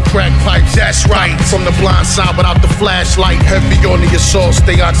on crack pipes. That's right, from the blind side without the flashlight. Heavy on the assault,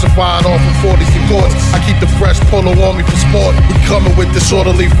 stay ossified off of 40s and courts. I keep the fresh polo on me for sport. We coming with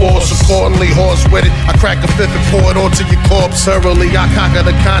disorderly force, accordingly horse with it. I crack a fifth and pour it onto your corpse. Thoroughly, I conquer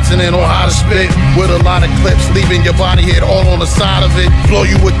the continent on how to spit. With a lot of clips, leaving your body head all on the side of it. Blow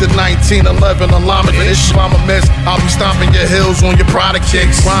you with the 1911 alignment. For Islam a miss, I'll be stomping your heels on your Prada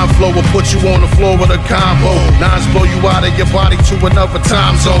kicks. Rhyme flow will put you on the floor with a combo. Nines blow you out of your body to another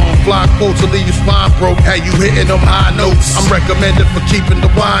time zone. Fly quotes will leave you spine broke. Hey, you hitting them high notes. I'm recommended for keeping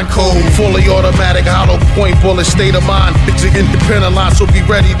the wine cold. Fully automatic, hollow point bullet, state of mind. It's an independent line, so be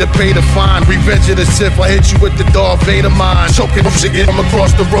ready to pay the fine. Revenge of the Sith, I hit you with the Darth Vader mind. Choking shit from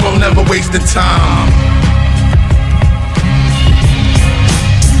across the room, I'm never wasting time.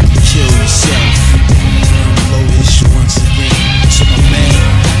 Kill yourself. Blow this shit once again. To my man,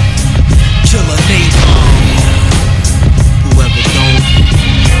 Killer Napalm. Whoever don't,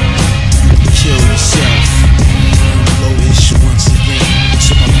 kill yourself. Blow this shit once again.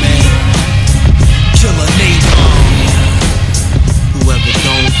 To my man, Killer Napalm. Whoever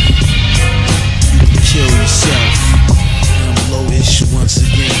don't, kill yourself. Blow this shit once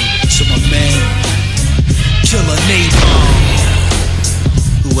again. To my man, Killer Napalm.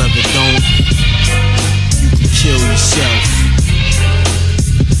 Whoever don't, you can kill yourself.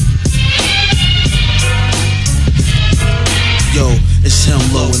 Yo, it's him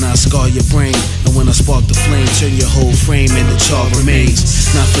low and I scar your brain. And when I spark the flame, turn your whole frame into charred remains.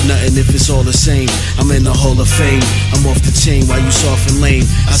 Not for nothing if it's all the same. I'm in the Hall of Fame. I'm off the chain while you soft and lame.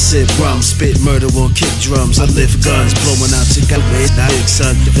 I sip rum, spit murder on kick drums. I lift guns, blowing out your gut with big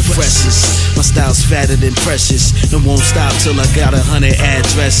son, the freshest. My style's fatter than precious. And won't stop till I got 100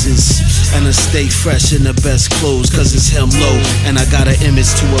 addresses. And I stay fresh in the best clothes, cause it's him low. And I got an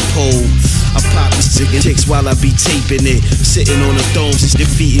image to uphold. I'm popping zigging chicks while I be taping it. Sitting on the domes, it's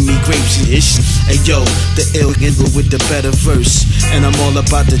defeating me grapes and ish. Hey yo, the ill with the better verse. And I'm all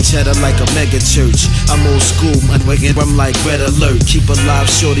about the cheddar like a mega church. I'm old school, I'm like red alert. Keep alive,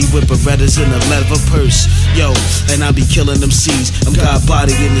 shorty with Berettas in a leather purse. Yo, and I be killing them seeds. I'm God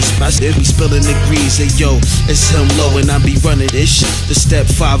body in this spot, it be spilling degrees. Hey yo, it's him low and I be running this shit. The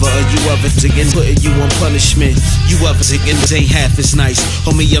stepfather of you others again, putting you on punishment. You others again ain't half as nice.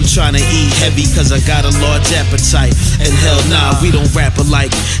 Homie, I'm trying to eat heavy cause I got a large appetite. And hell nah, we don't rap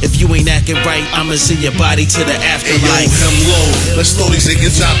alike. If you ain't acting right, I'ma send your body to the afterlife. Hey yo, him low, let's throw these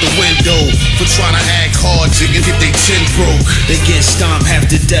niggas out the window for trying to act hard, niggas get they chin broke. They get stomped half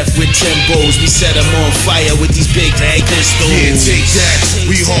to death with Timbos. We set them on fire with these big bag pistols. Yeah, take that.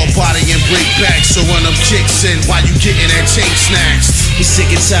 We hard body and break back, so run them kicks in while you getting that chain snacks. We sick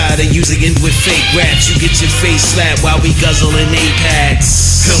and tired of using it with fake raps. You get your face slapped while we guzzling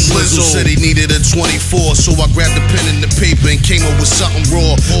 8-packs. Him Blizzle said he needed a 24, so I grabbed the pen and the paper and came up with something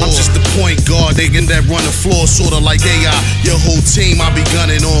raw. I'm just the point guard, nigga that run the floor, sorta like AI. Your whole team I be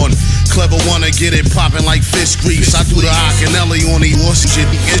gunning on. Clever wanna get it poppin' like fish grease. I do the Akinelli on the horse shit,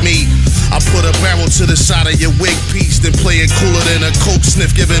 get me. I put a barrel to the side of your wig piece, then play it cooler than a coke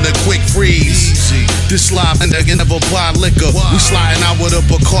sniff, giving a quick freeze. Easy. This live and nigga never buy liquor. We sliding out with a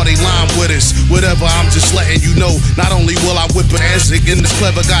Bacardi lime with us. Whatever, I'm just letting you know. Not only will I whip an ass, and this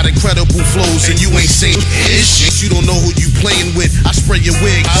clever got incredible flows, and you ain't saying shit. You don't know who you playing with. I spray your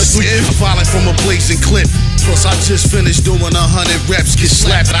wig. I'm falling from a blazing clip. Plus, I just finished doing 100 reps. Get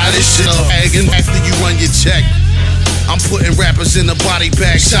slapped out of this shit up. After you run your check. I'm putting rappers in the body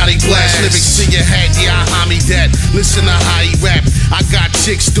bag, shotty blast, lyrics to your head, yeah, I me that. Listen to how he rap. I got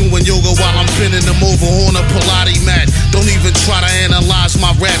chicks doing yoga while I'm bending them over on a Pilates mat. Don't even try to analyze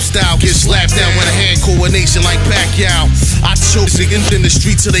my rap style. Get slapped down with a hand coordination like Pacquiao. I choke niggas in the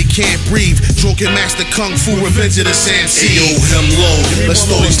street till they can't breathe. Drunken master kung fu, revenge of the Sansi. Yo, him low, let's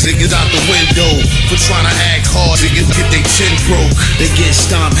throw these niggas out the window for trying to act hard. Niggas get they chin broke. They get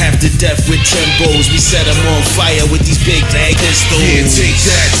stomped half to death with Timbos. We set them on fire with these big bag pistols. Yeah, take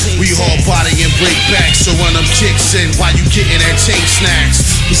that. We hard body and break back, so run them kicks in while you getting that chain snacks.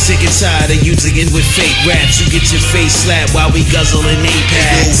 We sick and tired of using it with fake raps. You get your face slapped while we guzzling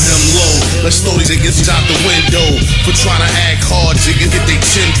 8-packs. Yo, him low, let's throw these niggas out the window for trying to act hard, niggas get they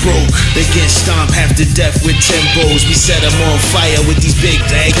chin broke. They get stomped half to death with Timbos. We set them on fire with these big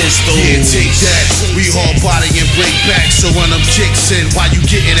bag pistols. Yeah, take that. We hard body and break back, so run them kicks in while you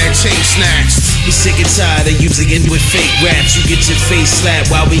getting that chain snacks. We sick and tired of using it with fake raps. You get your face slapped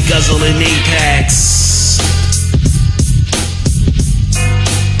while we guzzling 8-packs.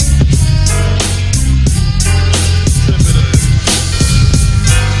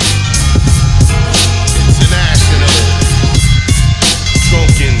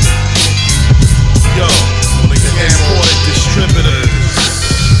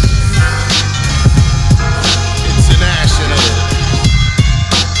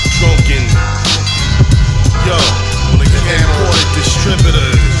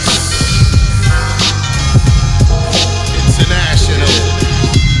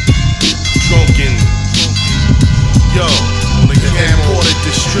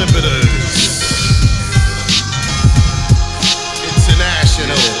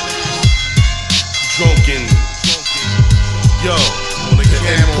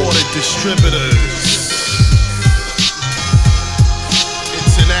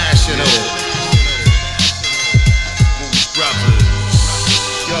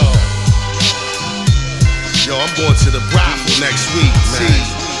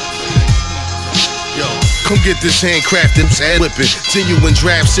 This handcrafted, sad whipping, genuine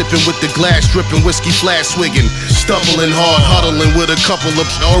draft sipping with the glass dripping, whiskey flask swigging, stumbling hard, huddling with a couple of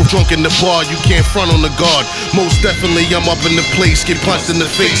drunk in the bar. You can't front on the guard. Most definitely, I'm up in the place, get punched in the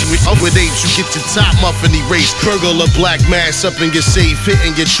face. Up with apes, you get your top muffin erased. Burgle a black mass up and get saved,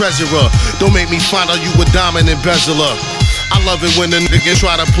 hitting your treasurer. Don't make me find out you a diamond embezzler. I love it when a nigga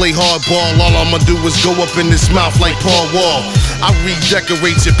try to play hardball. All I'ma do is go up in his mouth like Paul Wall. I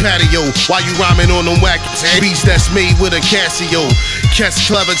redecorate your patio while you rhyming on them whack beats that's made with a Casio.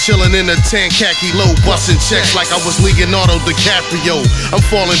 Catch clever chillin' in a tan khaki low, bustin' checks like I was Leonardo DiCaprio. I'm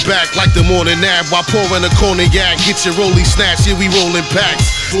falling back like the morning nap while pouring a cognac. Get your rollie snatch, here we rollin'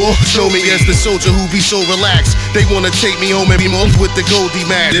 packs. Show me as the soldier who be so relaxed. They wanna take me home and be moved with the Goldie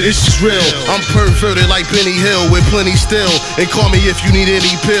man. This is real. I'm perverted like Benny Hill with plenty still. And call me if you need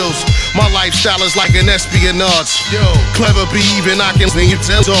any pills. My lifestyle is like an espionage. Yo, clever be even, I can sling it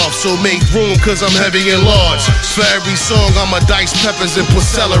off. So make room, cause I'm heavy and large. For every song, I'ma dice peppers and put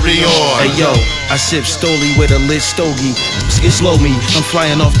celery on. Hey yo, I sip Stoli with a lit stogie. It slow me, I'm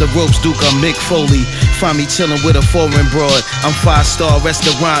flying off the ropes, Duke, I'm Mick Foley. Find me chillin' with a foreign broad. I'm 5-star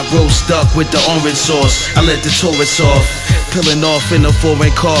restaurant, roast up with the orange sauce. I let the tourists off, peeling off in a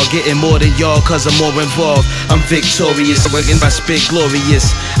foreign car. Getting more than y'all, cause I'm more involved. I'm victorious, working I spit glorious.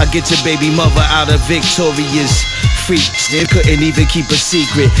 I get your baby mother out of victorious. Freaks, they couldn't even keep a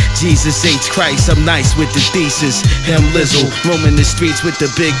secret. Jesus H. Christ, I'm nice with the thesis. Him Lizzle, roaming the streets with the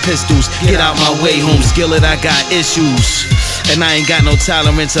big pistols. Get out my way, home skillet, I got issues. And I ain't got no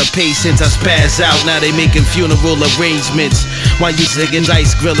tolerance or patience. I spaz out, now they making funeral arrangements. While you zigging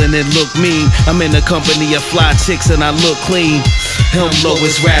ice grilling and look mean, I'm in the company of fly chicks and I look clean. Him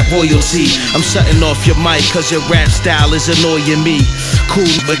lowest rap royalty. I'm shutting off your mic cause your rap style is annoying me. Cool,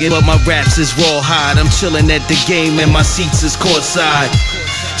 but my raps is raw hide. I'm chilling at the game and my seats is courtside.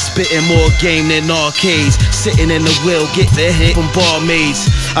 Spitting more game than arcades. Sitting in the wheel, get the hit from barmaids.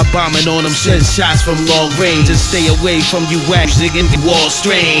 I bombing on them, send shots from long range. And stay away from you wax, zigging wall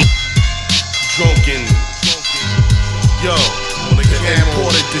strain. Drunken. Yo,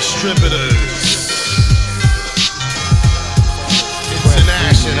 imported distributors.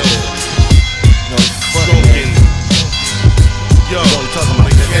 International. Drunken. Yo,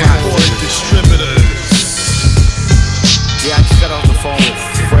 imported distributors. Yeah, I just got off the phone with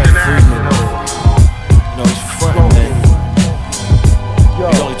Fred Friedman. You know, he's frontin', man.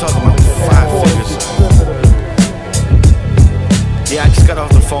 He's only talking about 5 figures. Yeah, I just got off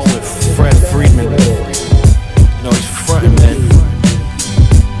the phone with Fred Friedman. You know, he's frontin', man.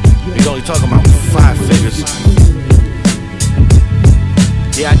 He's only talking about 5 figures.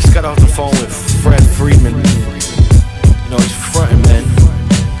 Yeah, I just got off the phone with Fred Friedman. You know, he's frontin', man.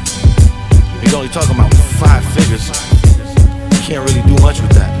 He's only talking about 5 figures. Can't really do much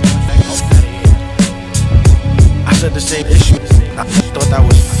with that. I said the same issue. I thought that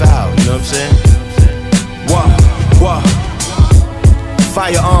was foul, you know what I'm saying? What?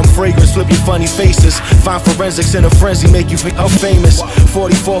 Firearm fragrance, flip your funny faces. Find forensics in a frenzy, make you famous.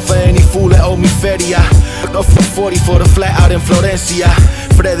 44 for any fool that owe me feria. 40 for the flat out in Florencia.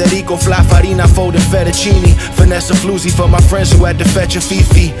 Federico fly farina folding fettuccine. Vanessa Floozy for my friends who had to fetch a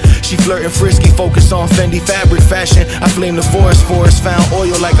Fifi. She flirting frisky, focus on Fendi fabric fashion. I flame the forest, found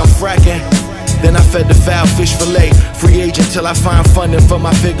oil like I'm fracking. Then I fed the foul fish fillet. Free agent till I find funding for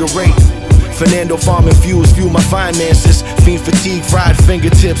my figure 8. Fernando farm infused, fuel my finances. Fiend fatigue, fried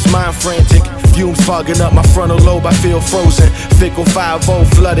fingertips, mind frantic. Fumes fogging up my frontal lobe, I feel frozen. Fickle 5-0,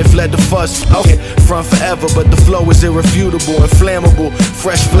 flooded, fled the fuss. Okay, front forever, but the flow is irrefutable, inflammable.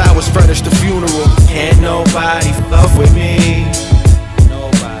 Fresh flowers furnish the funeral. Can't nobody fuck with me.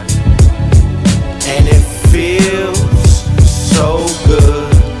 Nobody. And it feels so good.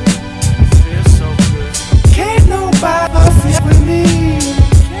 Can't nobody fuck with me.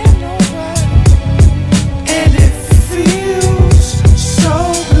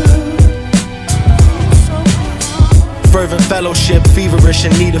 Fervent fellowship, feverish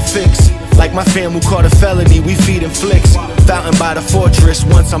and need a fix. Like my fam who caught a felony, we feedin' flicks. Fountain by the fortress,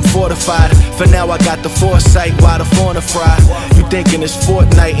 once I'm fortified. For now I got the foresight while the fauna fry. You thinking it's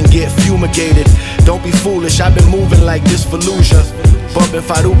Fortnite and get fumigated. Don't be foolish, I've been moving like this Fallujah. Bumpin'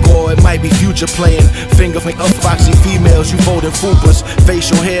 Faruko, it might be future playing. Finger up foxy females, you voting fupas.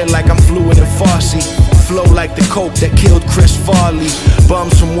 Facial hair like I'm fluent in Farsi. Flow like the coke that killed Chris Farley.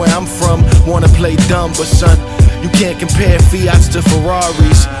 Bums from where I'm from wanna play dumb, but son, you can't compare Fiats to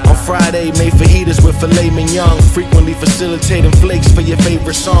Ferraris. On Friday, made fajitas with filet mignon. Frequently facilitating flakes for your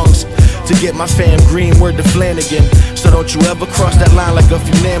favorite songs. To get my fam green, word to Flanagan. So don't you ever cross that line like a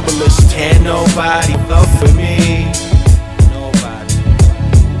funambulist. Can't nobody fuck with me. Nobody.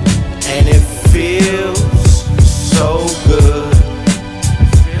 And it feels so good.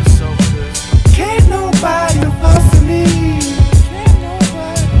 Can't nobody fuck with me.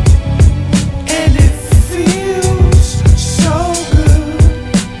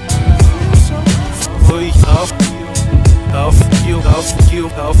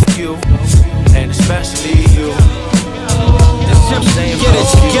 You, and especially you. Get it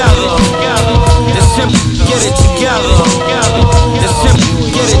together. The simple, get it together. The simple,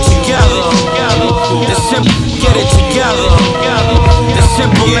 get it together. The simple, get it together. The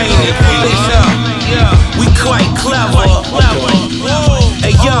simple ain't it? We quite clever.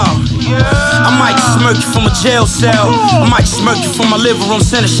 Hey y'all. I might smirk you from a jail cell. I might smirk you from my living room,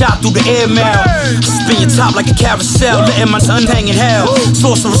 send a shot through the airmail. Spin your top like a carousel, letting my son hang in hell.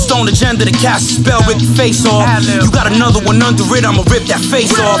 Sorcerer stone agenda to cast a spell, rip your face off. You got another one under it, I'ma rip that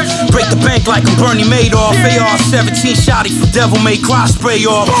face off. Break the bank like I'm Bernie Madoff. AR-17 shotty for devil may cry spray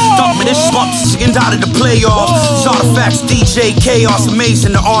off. Thump me this bump, getting out of the playoffs. Artifacts, DJ Chaos,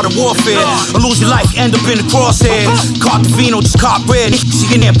 amazing the art of warfare. Or lose your life, end up in the crosshair. Cart Vino, just caught red. She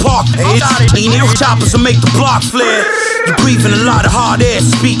in there park. Lean in choppers will make the block flare. You're breathing a lot of hard air,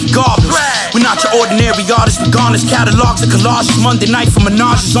 speaking garbage. We're not your ordinary artists, we garnish catalogs and collages. Monday night for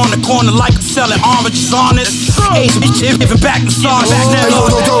menages on the corner like I'm selling oranges, honest. Asian bitch, giving back massage.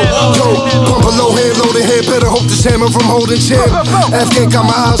 Pump a low head, loaded head, better hope this hammer from holding chin. Afghan got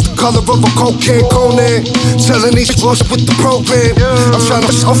my eyes the color of a cocaine Conan. Selling these drugs with the program. I'm trying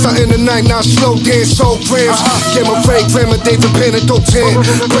to off out in the night, now slow dance, soul grams. Get my Ray Graham, David Penn, and dope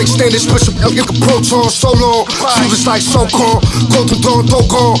 10. Break standards, special, get a proton, so long. Shooters like SoCon, Golden Dawn,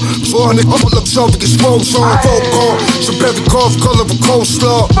 Dogon. 400 looks over, get smokes on, Volcon. Some golf color of a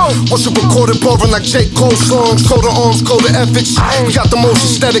coleslaw. What's a recorded boring like J. Cole songs? Cold arms, cold efforts. We got the most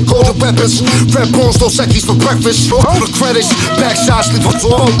aesthetic, golden weapons. Red bones, no seckies for breakfast. All the credits, back shots, leave a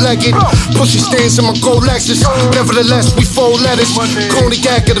bow-legged. Pussy stains in my gold Lexus. Nevertheless, we fold letters.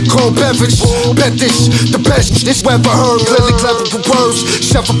 Cognac and a cold beverage. Bet this, the best this ever heard. Clearly clever for words.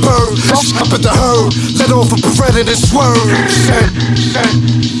 Chef a bird, up at the herd. Let off a Beretta and swerve.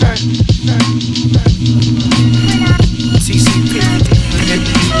 TCP,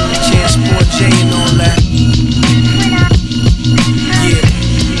 Jansport J and all that. Yeah,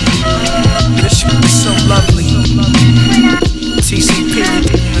 this shit be so lovely. TCP,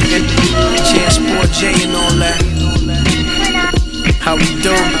 Jansport J and all that. How we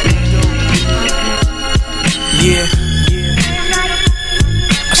do? Yeah.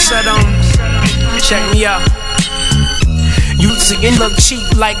 I said check me out. You look cheap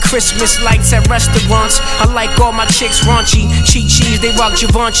like Christmas lights at restaurants. I like all my chicks raunchy. Cheat cheese, they rock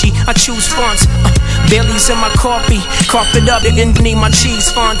Givenchy. I choose fonts. Bailey's in my coffee. Cough it up, didn't need my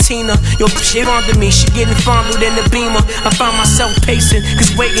cheese. Fontina, yo, shit onto me. She getting fondled in the Beamer. I find myself pacing, cause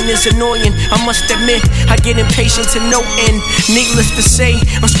waiting is annoying. I must admit, I get impatient to no end. Needless to say,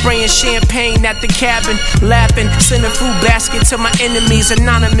 I'm spraying champagne at the cabin. Laughing, send a fruit basket to my enemies.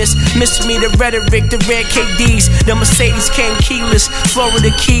 Anonymous, miss me the rhetoric, the red KDs. The Mercedes came keyless,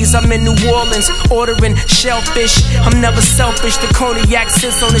 Florida Keys, I'm in New Orleans, ordering shellfish. I'm never selfish, the cognac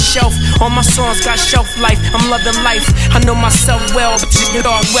sits on the shelf. All my songs got shelf life, I'm loving life. I know myself well, but you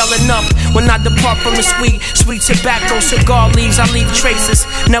are well enough. When I depart from the sweet tobacco, cigar leaves, I leave traces.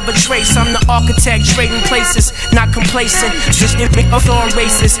 Never trace, I'm the architect, trading places. Not complacent, just give me on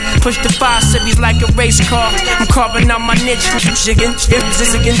races. Push the 5 cities like a race car. I'm carving out my niche, chicken, can't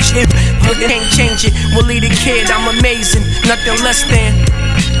change it. Willie the Kid, I'm amazing. Nothing less than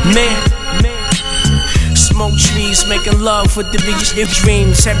man. Smoke trees, making love with the biggest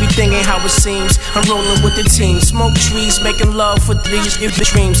dreams. Everything ain't how it seems. I'm rolling with the team. Smoke trees, making love with the biggest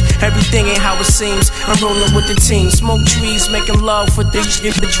dreams. Everything ain't how it seems. I'm rolling with the team. Smoke trees, making love with the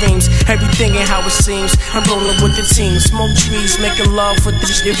dreams. Everything ain't how it seems. I'm rolling with the team. Smoke trees, making love with the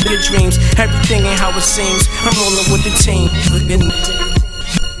dreams. Everything ain't how it seems. I'm rolling with the team.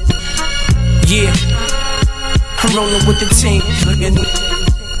 Yeah. I'm rolling with the team.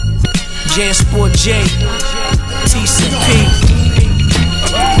 Jansport J, TCP,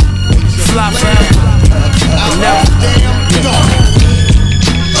 Fly forever, and never.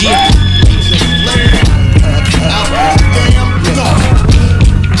 Yeah.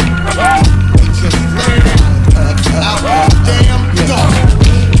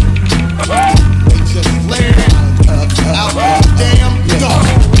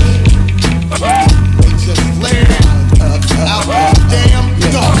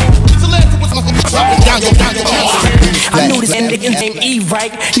 I knew this name E,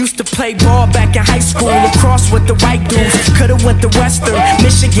 right? Used to play ball back in high school, lacrosse with the white dudes. Could've went to Western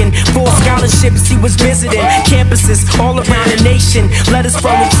Michigan, full scholarships. He was visiting campuses all around the nation. Letters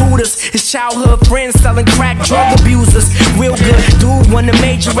from recruiters, his childhood friends selling crack, drug abusers. Real good dude, won a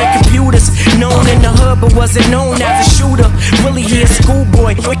major in computers. Known in the hood, but wasn't known as a shooter. Really, he a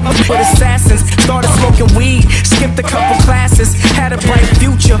schoolboy with assassins. Started smoking weed, skipped a couple classes. Had a bright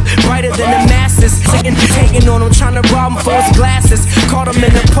future, brighter than the masses. Taking on him, trying to rob him for his glasses. Caught him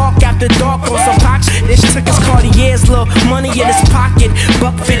in the park after dark on some pox. This took his Cartier's, little money in his pocket.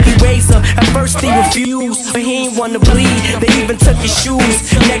 $1.50 razor. At first he refused, but he ain't want to bleed. They even took his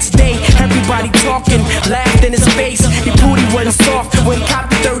shoes. Next day, everybody talking, laughed in his face. He booty wasn't soft when he copped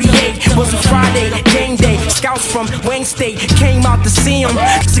the 38. Was a Friday, game day. scouts from Wayne State came out to see him.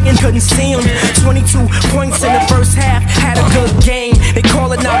 Chicken couldn't see him. 22 points in the first half, had a good game. They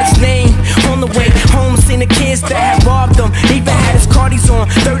calling out his name. On the way home, seen the kids that had robbed him. Even had his cardies on,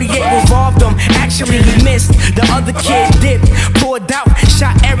 38 revolved him. Actually, he missed. The other kid dipped, poured out,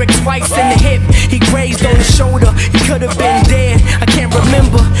 shot Eric twice in the hip. He grazed on the shoulder, he could have been dead. I can't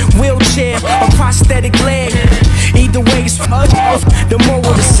remember, wheelchair or prosthetic leg. Either way, it's off. The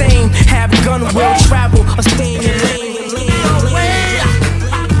moral the same. Have gun will travel or stay in your lane.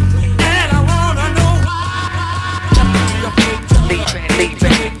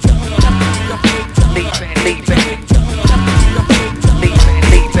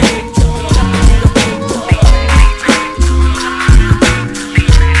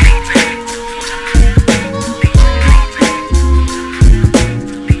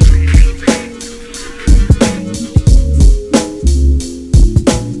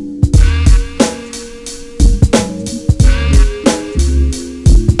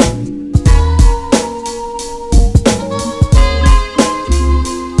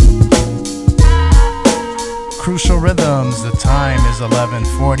 Crucial Rhythms, the time is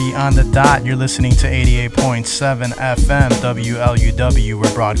 11:40 on the dot. You're listening to 88.7 FM WLUW.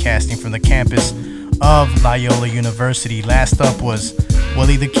 We're broadcasting from the campus of Loyola University. Last up was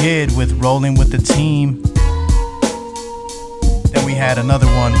Willie the Kid with Rolling with the Team. Then we had another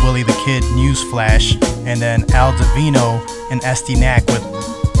one, Willie the Kid, Newsflash. And then Al Divino and Esti Knack with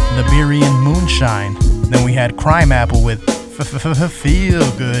Liberian Moonshine. Then we had Crime Apple with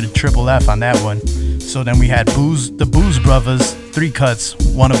Feel Good, Triple F on that one. So then we had the Booze Brothers, 3 cuts.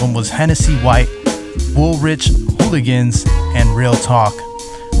 One of them was Hennessy White, Woolrich Hooligans, and Real Talk.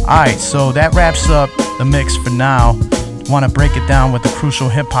 Alright, so that wraps up the mix for now. Want to break it down with the crucial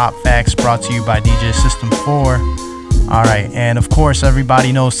hip-hop facts brought to you by DJ System 4. Alright, and of course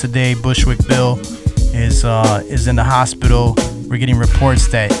everybody knows today Bushwick Bill is in the hospital. We're getting reports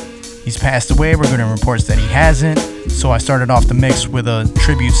that he's passed away. We're getting reports that he hasn't. So I started off the mix with a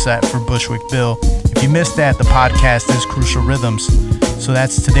tribute set for Bushwick Bill. If you missed that, the podcast is Crucial Rhythms. So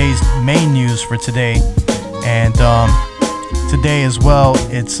that's today's main news for today. And today as well,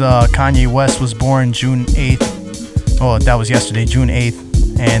 it's Kanye West was born June 8th. Oh, that was yesterday, June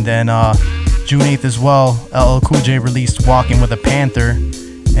 8th. And then June 8th as well, LL Cool J released Walking with a Panther.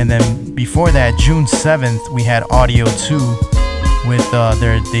 And then before that, June 7th, we had Audio 2 with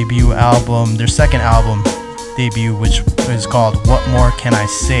their debut album, their second album debut, which is called What More Can I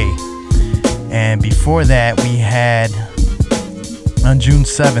Say? And before that, we had, on June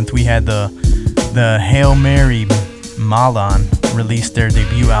 7th, we had the Hail Mary Malon released their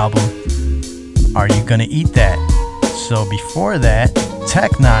debut album, Are You Gonna Eat That? So before that,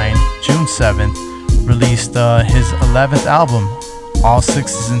 Tech Nine, June 7th, released his 11th album, All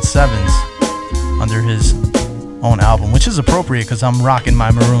Sixes and Sevens, under his own album, which is appropriate because I'm rocking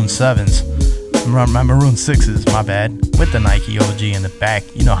my maroon 7s. My maroon 6s, my bad, with the Nike OG in the back.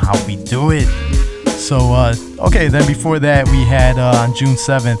 You know how we do it. So, okay, then before that, we had on June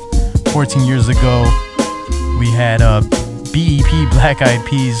 7th, 14 years ago, we had BEP Black Eyed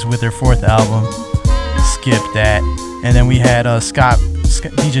Peas with their 4th album. Skip that. And then we had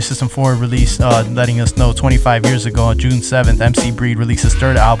DJ System 4 release, letting us know 25 years ago, on June 7th, MC Breed released his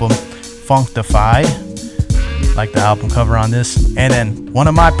 3rd album, Functified. Like the album cover on this. And then one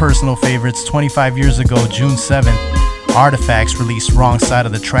of my personal favorites, 25 years ago, June 7th, Artifacts released Wrong Side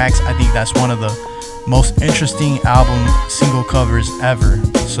of the Tracks. I think that's one of the most interesting album single covers ever.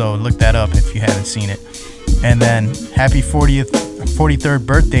 So look that up if you haven't seen it. And then happy 43rd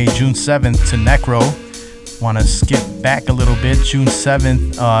birthday, June 7th, to Necro. Want to skip back a little bit. June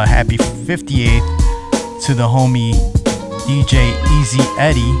 7th, happy 58th to the homie DJ Easy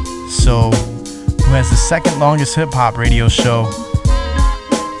Eddie. So, who has the second longest hip-hop radio show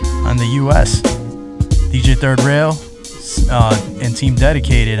in the U.S. DJ Third Rail and Team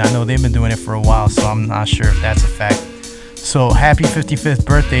Dedicated. I know they've been doing it for a while, so I'm not sure if that's a fact. So happy 55th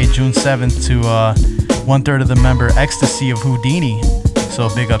birthday, June 7th, to 1/3 of the member Ecstasy of Houdini. So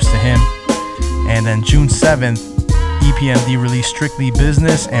big ups to him. And then June 7th, EPMD released Strictly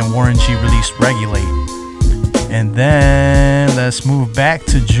Business and Warren G released Regulate. And then let's move back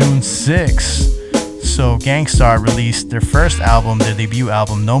to June 6th. So Gangstar released their first album, their debut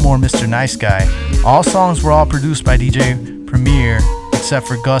album, No More Mr. Nice Guy. All songs were all produced by DJ Premier, except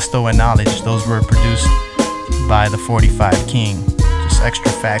for Gusto and Knowledge. Those were produced by the 45 King. Just extra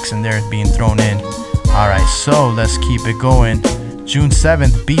facts in there being thrown in. Alright, so let's keep it going. June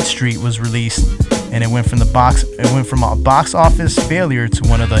 7th, Beat Street was released, and it went from a box office failure to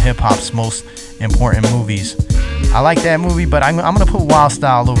one of the hip hop's most important movies. I like that movie, but I'm gonna put Wild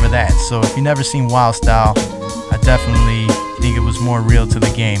Style over that. So if you've never seen Wild Style, I definitely think it was more real to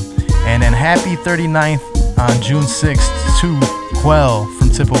the game. And then happy 39th on June 6th to Quell from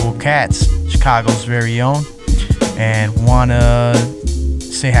Typical Cats, Chicago's very own. And wanna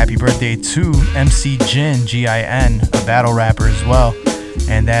say happy birthday to MC Jin, G-I-N, a battle rapper as well.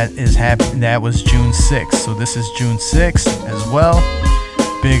 And that was June 6th. So this is June 6th as well.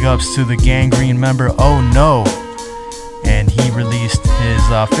 Big ups to the Gangrene member Oh No. And he released his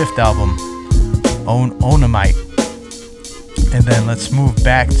 5th album, Onamite. And then let's move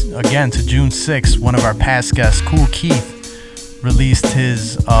back again to June 6th. One of our past guests, Kool Keith, released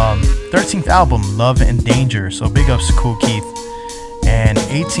his 13th album, Love and Danger. So big ups to Kool Keith. And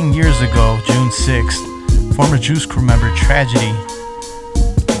 18 years ago, June 6th, former Juice Crew member Tragedy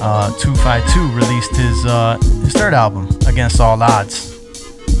 252 released his 3rd album, Against All Odds.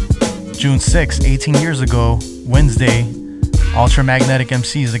 June 6th, 18 years ago, Wednesday, Ultramagnetic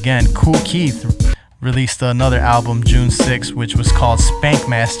MCs again, Kool Keith released another album June 6th, which was called Spank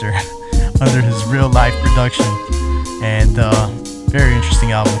Master under his real life production. And very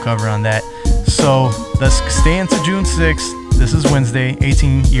interesting album cover on that. So let's stay into June 6th. This is Wednesday,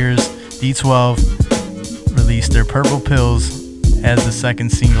 18 years, D12 released their Purple Pills as the 2nd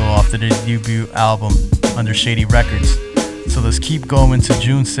single off their debut album under Shady Records. So let's keep going to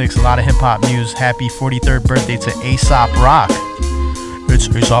June 6th. A lot of hip-hop news. Happy 43rd birthday to Aesop Rock. It's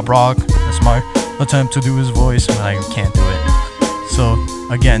Aesop Rock. That's my attempt to do his voice, but I can't do it. So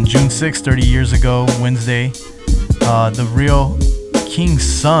again, June 6th, 30 years ago, Wednesday, the real King's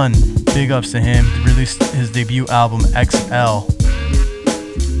Son, big ups to him, released his debut album XL.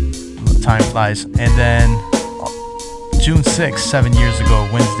 Time flies. And then June 6th, 7 years ago,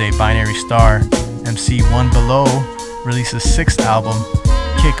 Wednesday, Binary Star, MC One Below, released his 6th album,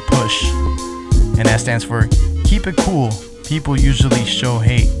 Kick Push. And that stands for Keep It Cool. People usually show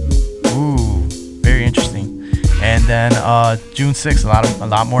hate. Ooh, very interesting. And then June 6th, a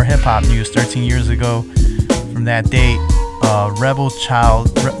lot more hip hop news. 13 years ago from that date, Child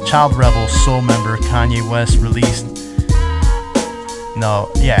Rebel Soul member Kanye West released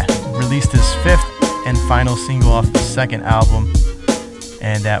his 5th and final single off his 2nd album,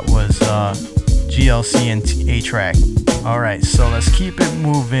 and that was GLC and A-Track. Alright, so let's keep it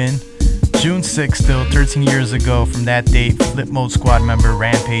moving. June 6th, still 13 years ago from that date, Flip Mode Squad member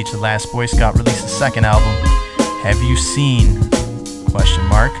Rampage, the Last Boy Scout, released his 2nd album, Have You Seen?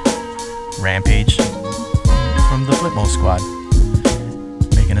 Rampage from the Flip Mode Squad.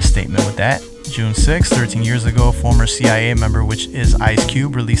 Making a statement with that. June 6th, 13 years ago, former CIA member, which is Ice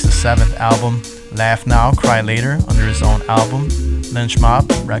Cube, released his 7th album, Laugh Now, Cry Later, under his own album, Lynch Mob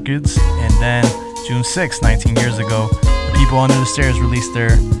Records. And then June 6th, 19 years ago, The People Under the Stairs released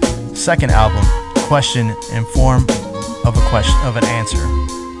their 2nd album, Question in Form of an Answer.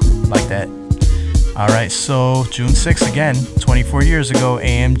 Like that. Alright, so June 6th again, 24 years ago,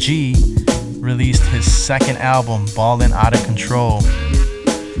 AMG released his 2nd album, Ballin' Out of Control.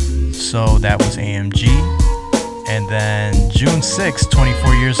 So that was AMG. And then June 6th,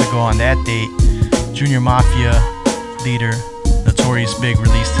 24 years ago on that date, Junior Mafia leader Notorious Big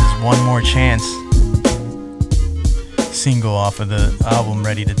released his One More Chance single off of the album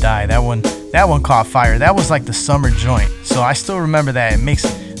Ready to Die. That one caught fire. That was like the summer joint. So I still remember that. It makes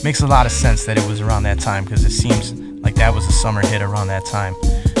a lot of sense that it was around that time, because it seems like that was a summer hit around that time.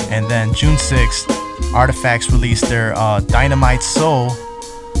 And then June 6th, Artifacts released their Dynamite Soul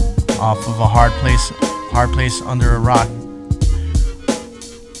off of a Hard Place Under a Rock.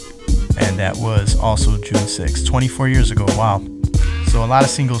 And that was also June 6th, 24 years ago. Wow. So a lot of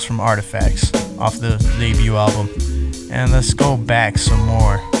singles from Artifacts off the debut album. And let's go back some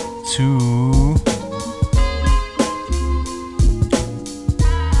more to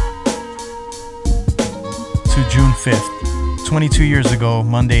June 5th. 22 years ago,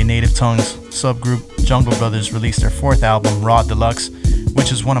 Monday, Native Tongues subgroup Jungle Brothers released their 4th album, Raw Deluxe,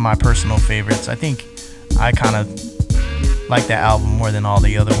 which is one of my personal favorites. I think I kind of like that album more than all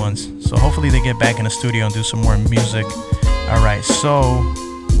the other ones. So hopefully they get back in the studio and do some more music. Alright, so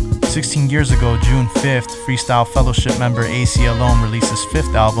 16 years ago, June 5th, Freestyle Fellowship member AC Alone released his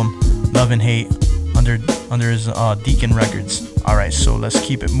 5th album, Love and Hate, under his Deacon Records. Alright, so let's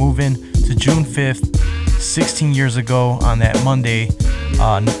keep it moving to June 5th. 16 years ago on that Monday,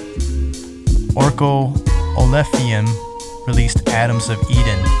 Orko Olefium released Atoms of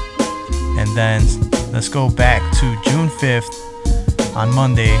Eden. And then let's go back to June 5th on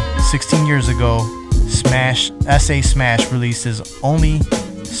Monday, 16 years ago, SA Smash released his only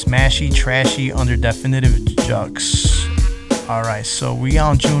Smashy Trashy under Definitive Jux. Alright, so we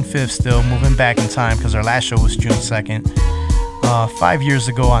on June 5th still, moving back in time because our last show was June 2nd. 5 years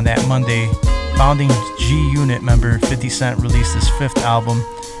ago on that Monday, founding G Unit member 50 Cent released his 5th album,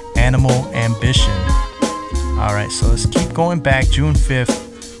 Animal Ambition. Alright, so let's keep going back. June 5th,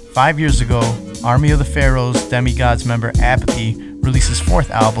 5 years ago, Army of the Pharaohs Demigods member Apathy released his 4th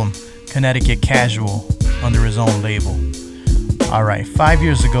album, Connecticut Casual, under his own label. Alright, 5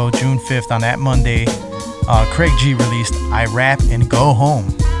 years ago, June 5th, on that Monday, Craig G released I Rap and Go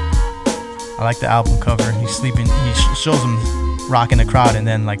Home. I like the album cover. He's sleeping, he shows him rocking the crowd, and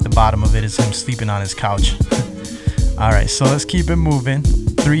then like the bottom of it is him sleeping on his couch. Alright, so let's keep it moving.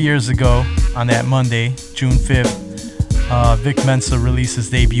 3 years ago, on that Monday, June 5th, Vic Mensa released his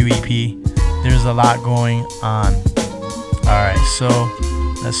debut EP, There's a Lot Going On. Alright, so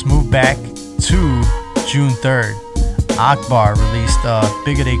let's move back to June 3rd. Akbar released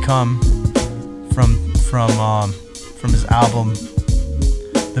Bigger They Come from his album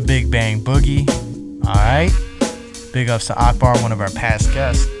The Big Bang Boogie. Alright, big ups to Akbar, one of our past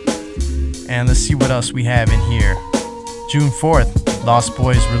guests. And let's see what else we have in here. June 4th, Lost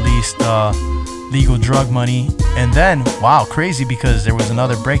Boys released Legal Drug Money. And then, wow, crazy, because there was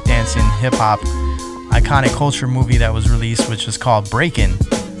another breakdancing hip-hop iconic culture movie that was released, which is called Breakin'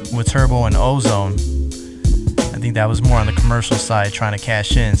 with Turbo and Ozone. I think that was more on the commercial side, trying to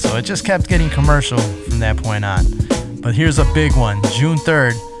cash in. So it just kept getting commercial from that point on. But here's a big one. June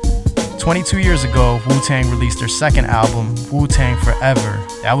 3rd, 22 years ago, Wu-Tang released their 2nd album, Wu-Tang Forever.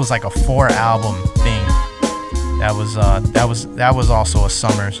 That was like a 4-album thing. That was also a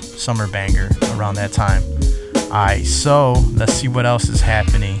summer banger around that time. Alright, so let's see what else is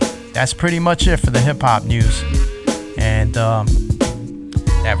happening. That's pretty much it for the hip-hop news. And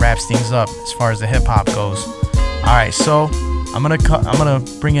that wraps things up as far as the hip-hop goes. Alright, so I'm gonna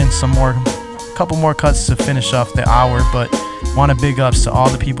bring in couple more cuts to finish off the hour, but want to big ups to all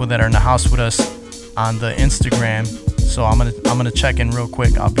the people that are in the house with us on the Instagram. So I'm gonna check in real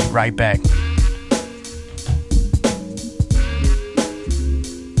quick. I'll be right back.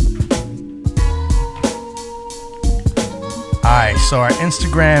 Alright, so our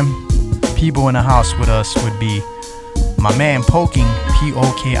Instagram people in the house with us would be my man Poking,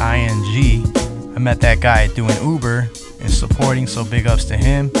 Poking. I met that guy doing Uber and supporting, so big ups to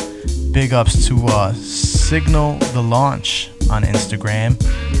him. Big ups to Signal the Launch on Instagram,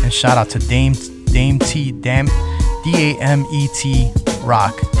 and shout out to Dame T Damet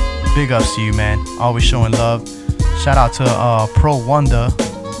Rock. Big ups to you, man. Always showing love. Shout out to Pro Wonder.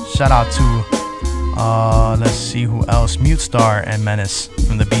 Shout out to let's see who else, Mute Star and Menace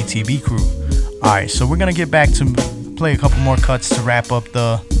from the BTB crew. Alright, so we're gonna get back to play a couple more cuts to wrap up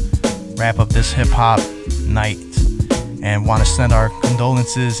this hip hop night, and want to send our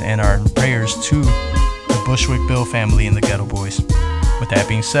condolences and our prayers to the Bushwick Bill family and the Ghetto Boys. With that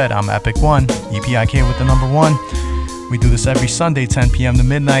being said, I'm Epic One, EPIK with the number 1. We do this every Sunday, 10 p.m. to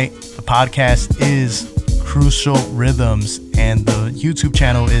midnight. The podcast is Crucial Rhythms, and the YouTube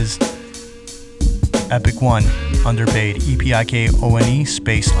channel is Epic One Underpaid, EPIKONE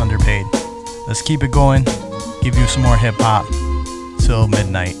space underpaid. Let's keep it going. Give you some more hip hop till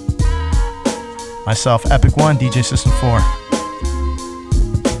midnight. Myself, Epic One, DJ System 4.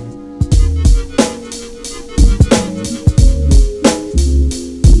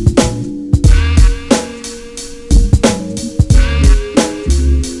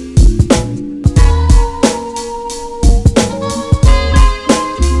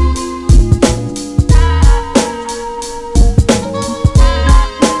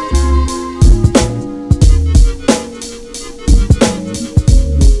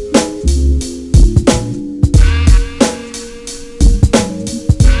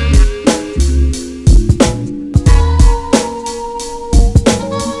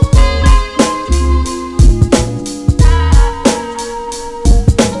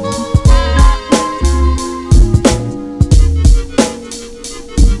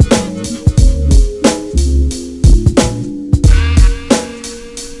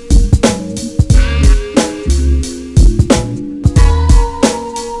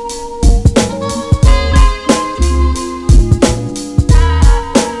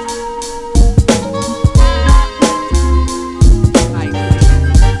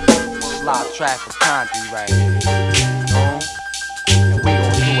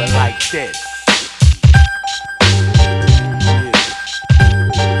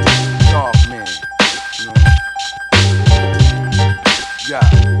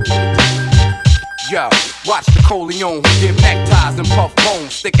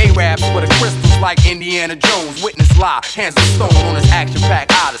 Indiana Jones, witness live, hands of stone on his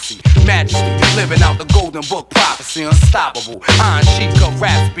action-packed odyssey. Majesty, living out the golden golden book prophecy, unstoppable. Iron sheet of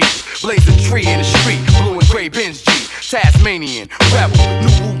rap speech, blazing tree in the street, blue and gray Benz G, Tasmanian, rebel,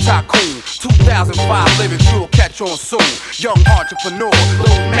 new Wu tycoon, 2005 lyrics you'll catch on soon. Young entrepreneur,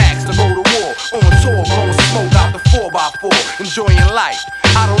 Lil Max to go to war, on tour, blowing smoke out the 4x4, enjoying life.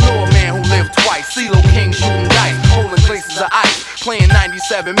 I don't know a man who lived twice. CeeLo King shooting dice, holding glaciers of ice, playing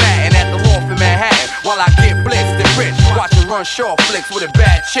 97 Madden at the loft in Manhattan, while I get blitzed and rich, watching Run Shaw flicks with a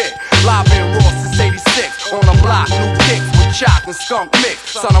bad chick. Live in Raw since 86, on the block, new kicks with chalk and skunk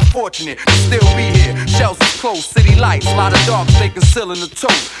mix. Son, I'm fortunate to still be here. Shells is closed, city lights, a lot of darks they concealing the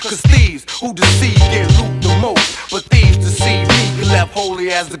toast. Cause thieves who deceive get loot the most, but thieves deceive me, get left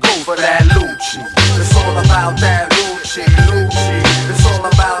holy as the ghost for that Lucci. It's all about that Lucci, Lucci. It's all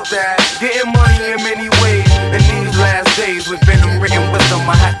about that, getting money in many ways. In these last days, with venom written wisdom,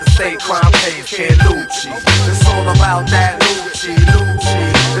 I have to say crime pays, Kid Lucci. It's all about that Lucci, Lucci.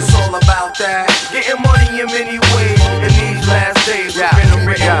 It's all about that, getting money in many ways. In these last days, with venom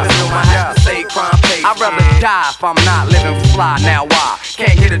written wisdom, I have to say crime pays. I'd rather die if I'm not living fly. Now why?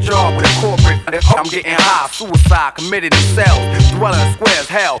 Can't get a job with a corporate, I'm getting high. Suicide committed in cells, dwelling in squares,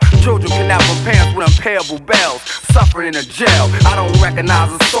 hell. Children kidnapped from parents with unpayable bells, suffering in a jail. I don't recognize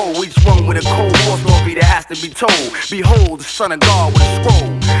a soul, each one with a cold war story that has to be told. Behold, the son of God with a scroll.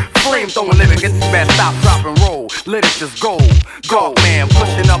 Flame throwing living, get the best, stop, drop and roll. Literature's gold. Dog man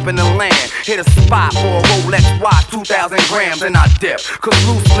pushing up in the land. Hit a spot for a Rolex watch, 2,000 grams, and I dip. Cause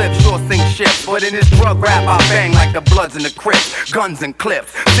loose lips sure sink ships. But in this drug rap, I bang like the Bloods and the Crips. Guns and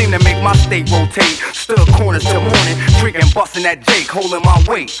clips seem to make my state rotate. Stood corners till morning, drinking, busting that Jake, holding my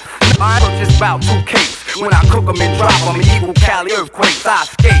weight. I purchase about 2 cakes. When I cook them and drop them, equal Cali earthquakes. I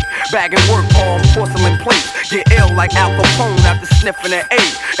escape, bagging work on porcelain plates. Get ill like Al Capone after sniffing an 8.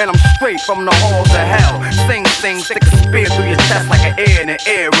 And I'm straight from the halls of hell. Sing, stick a spear through your chest like an ear in an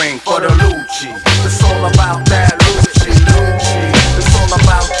earring for the Lucci. It's all about that Lucci, Lucci. It's all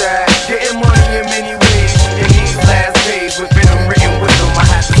about that, getting money in many ways. In these last days, with venom written wisdom, I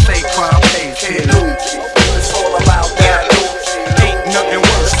have to say crime pays, Kid Lucci. It's all about that Lucci. Ain't nothing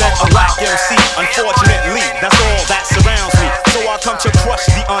worse than a black MC. Unfortunately, that's all that surrounds me. So I come to crush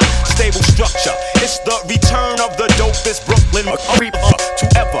the unstable structure. It's the return of the dopest Brooklyn to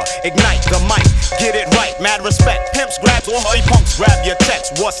ever ignite the mic. Get it right, mad respect. Pimps grabs or punks grab your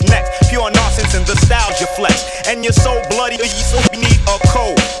text. What's next? Pure nonsense and nostalgia flex. And you're so bloody, so we need a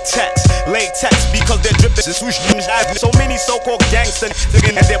code text. Latex because they're dripping. So many so-called gangsters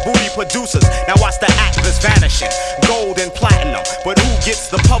and their booty producers. Now watch the actors vanishing. Gold and platinum, but who gets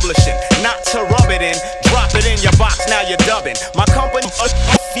the publishing? Not to rub it in, drop it in your box, now you're dubbing. My company,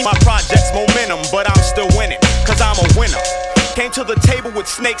 my project's momentum, but I'm still winning, cause I'm a winner. Came to the table with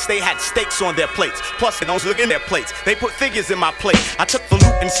snakes, they had steaks on their plates. Plus they don't look in their plates, they put figures in my plate. I took the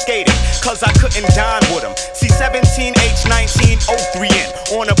loot and skated, cause I couldn't dine with them. C17, H19,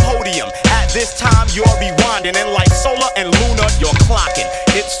 03N, on a podium. At this time you're rewinding, and like Solar and Luna, you're clocking.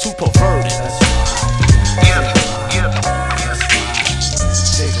 It's too perverted.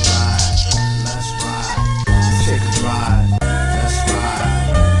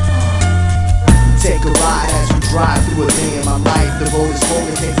 Take a ride as you drive through a day in my life. The road is cold,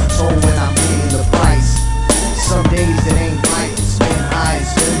 it takes a toll when I'm paying the price. Some days it ain't right, spin high,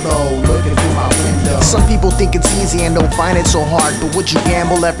 spin low, looking through my window. Some people think it's easy and don't find it so hard. But would you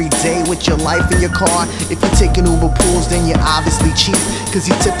gamble every day with your life in your car? If you're taking Uber pools, then you're obviously cheap. Cause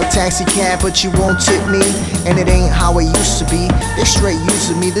you tip a taxi cab, but you won't tip me. And it ain't how it used to be. They're straight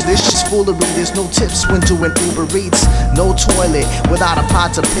using me, this just foolery. There's no tips when doing Uber Eats. No toilet without a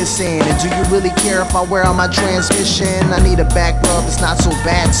pot to piss in. And do you really care if I wear out my transmission? I need a back rub, it's not so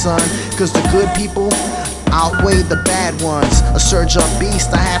bad, son. Cause the good people outweigh the bad ones. A surge up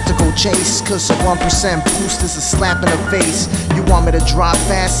beast, I have to go chase. Cause a 1% boost is a slap in the face. You want me to drive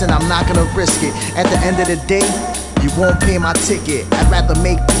fast and I'm not gonna risk it. At the end of the day, you won't pay my ticket. I'd rather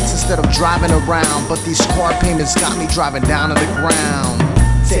make beats instead of driving around. But these car payments got me driving down to the ground.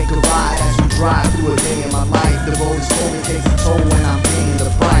 Take a ride as you drive through a day in my life. The road is cold, it takes a toll when I'm paying the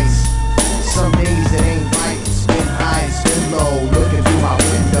price. Some days it ain't right, spin high, spin low, looking through my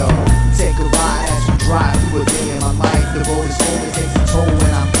window. Take a ride as you drive through a day in my life. The road is cold, it takes a toll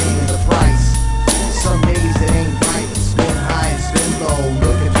when I'm paying the price. Some days it ain't right, spin high, spin low,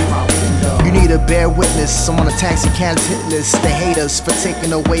 looking through my window. You need a bear witness list. I'm on a taxi cab's hit list. They hate us for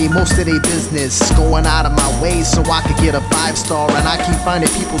taking away most of their business. Going out of my way so I could get a 5-star. And I keep finding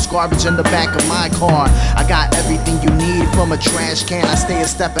people's garbage in the back of my car. I got everything you need from a trash can. I stay a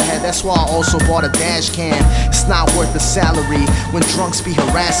step ahead, that's why I also bought a dash cam. It's not worth the salary when drunks be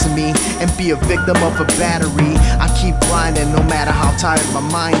harassing me and be a victim of a battery. I keep grinding no matter how tired my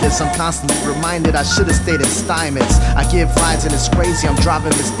mind is. I'm constantly reminded I should've stayed in Steinmetz. I give rides and it's crazy, I'm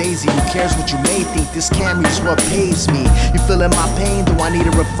driving Miss Daisy. Who cares what you may think, this Camry is what pays me. You feeling my pain? Do I need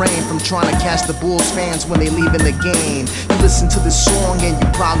a refrain from trying to catch the Bulls fans when they leave in the game? You listen to this song and you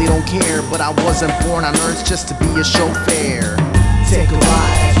probably don't care, but I wasn't born on earth just to be a chauffeur. Take a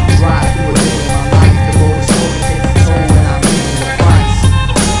ride as you drive through a day in my life. The road is slow, it takes a toll when I'm paying the price.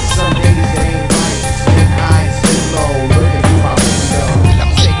 Some days it ain't right, it's been high, it's been low, looking through my window.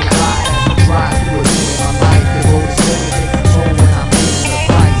 Take a ride as you drive through a day in my life. The road is slow, it takes a toll when I'm paying the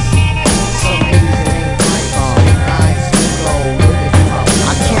price. Some days it ain't right, it's been high, it's been low, looking through my window.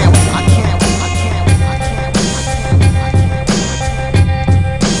 I can't.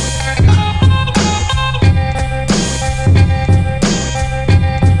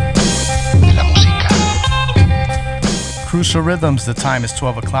 Crucial Rhythms, the time is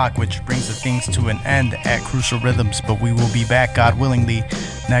 12 o'clock, which brings the things to an end at Crucial Rhythms, but we will be back, God willingly,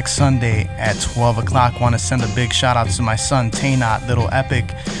 next Sunday at 12 o'clock. Want to send a big shout out to my son, Taynot, Little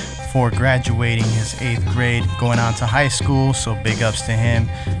Epic, for graduating his 8th grade, going on to high school, so big ups to him.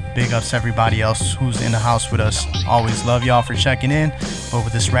 Big ups to everybody else who's in the house with us. Always love y'all for checking in, but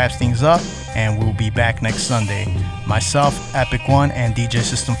with this wraps things up, and we'll be back next Sunday. Myself, Epic One, and DJ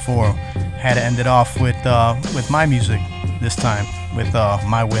System 4 had to end it off with my music this time, with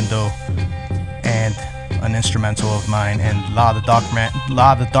My Window and an instrumental of mine, and La the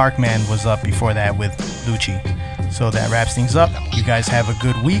Dark Man was up before that with Lucci. So that wraps things up. You guys have a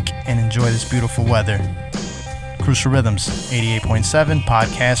good week and enjoy this beautiful weather. Crucial Rhythms 88.7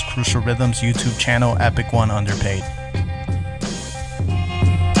 podcast, Crucial Rhythms YouTube channel, Epic One Underpaid.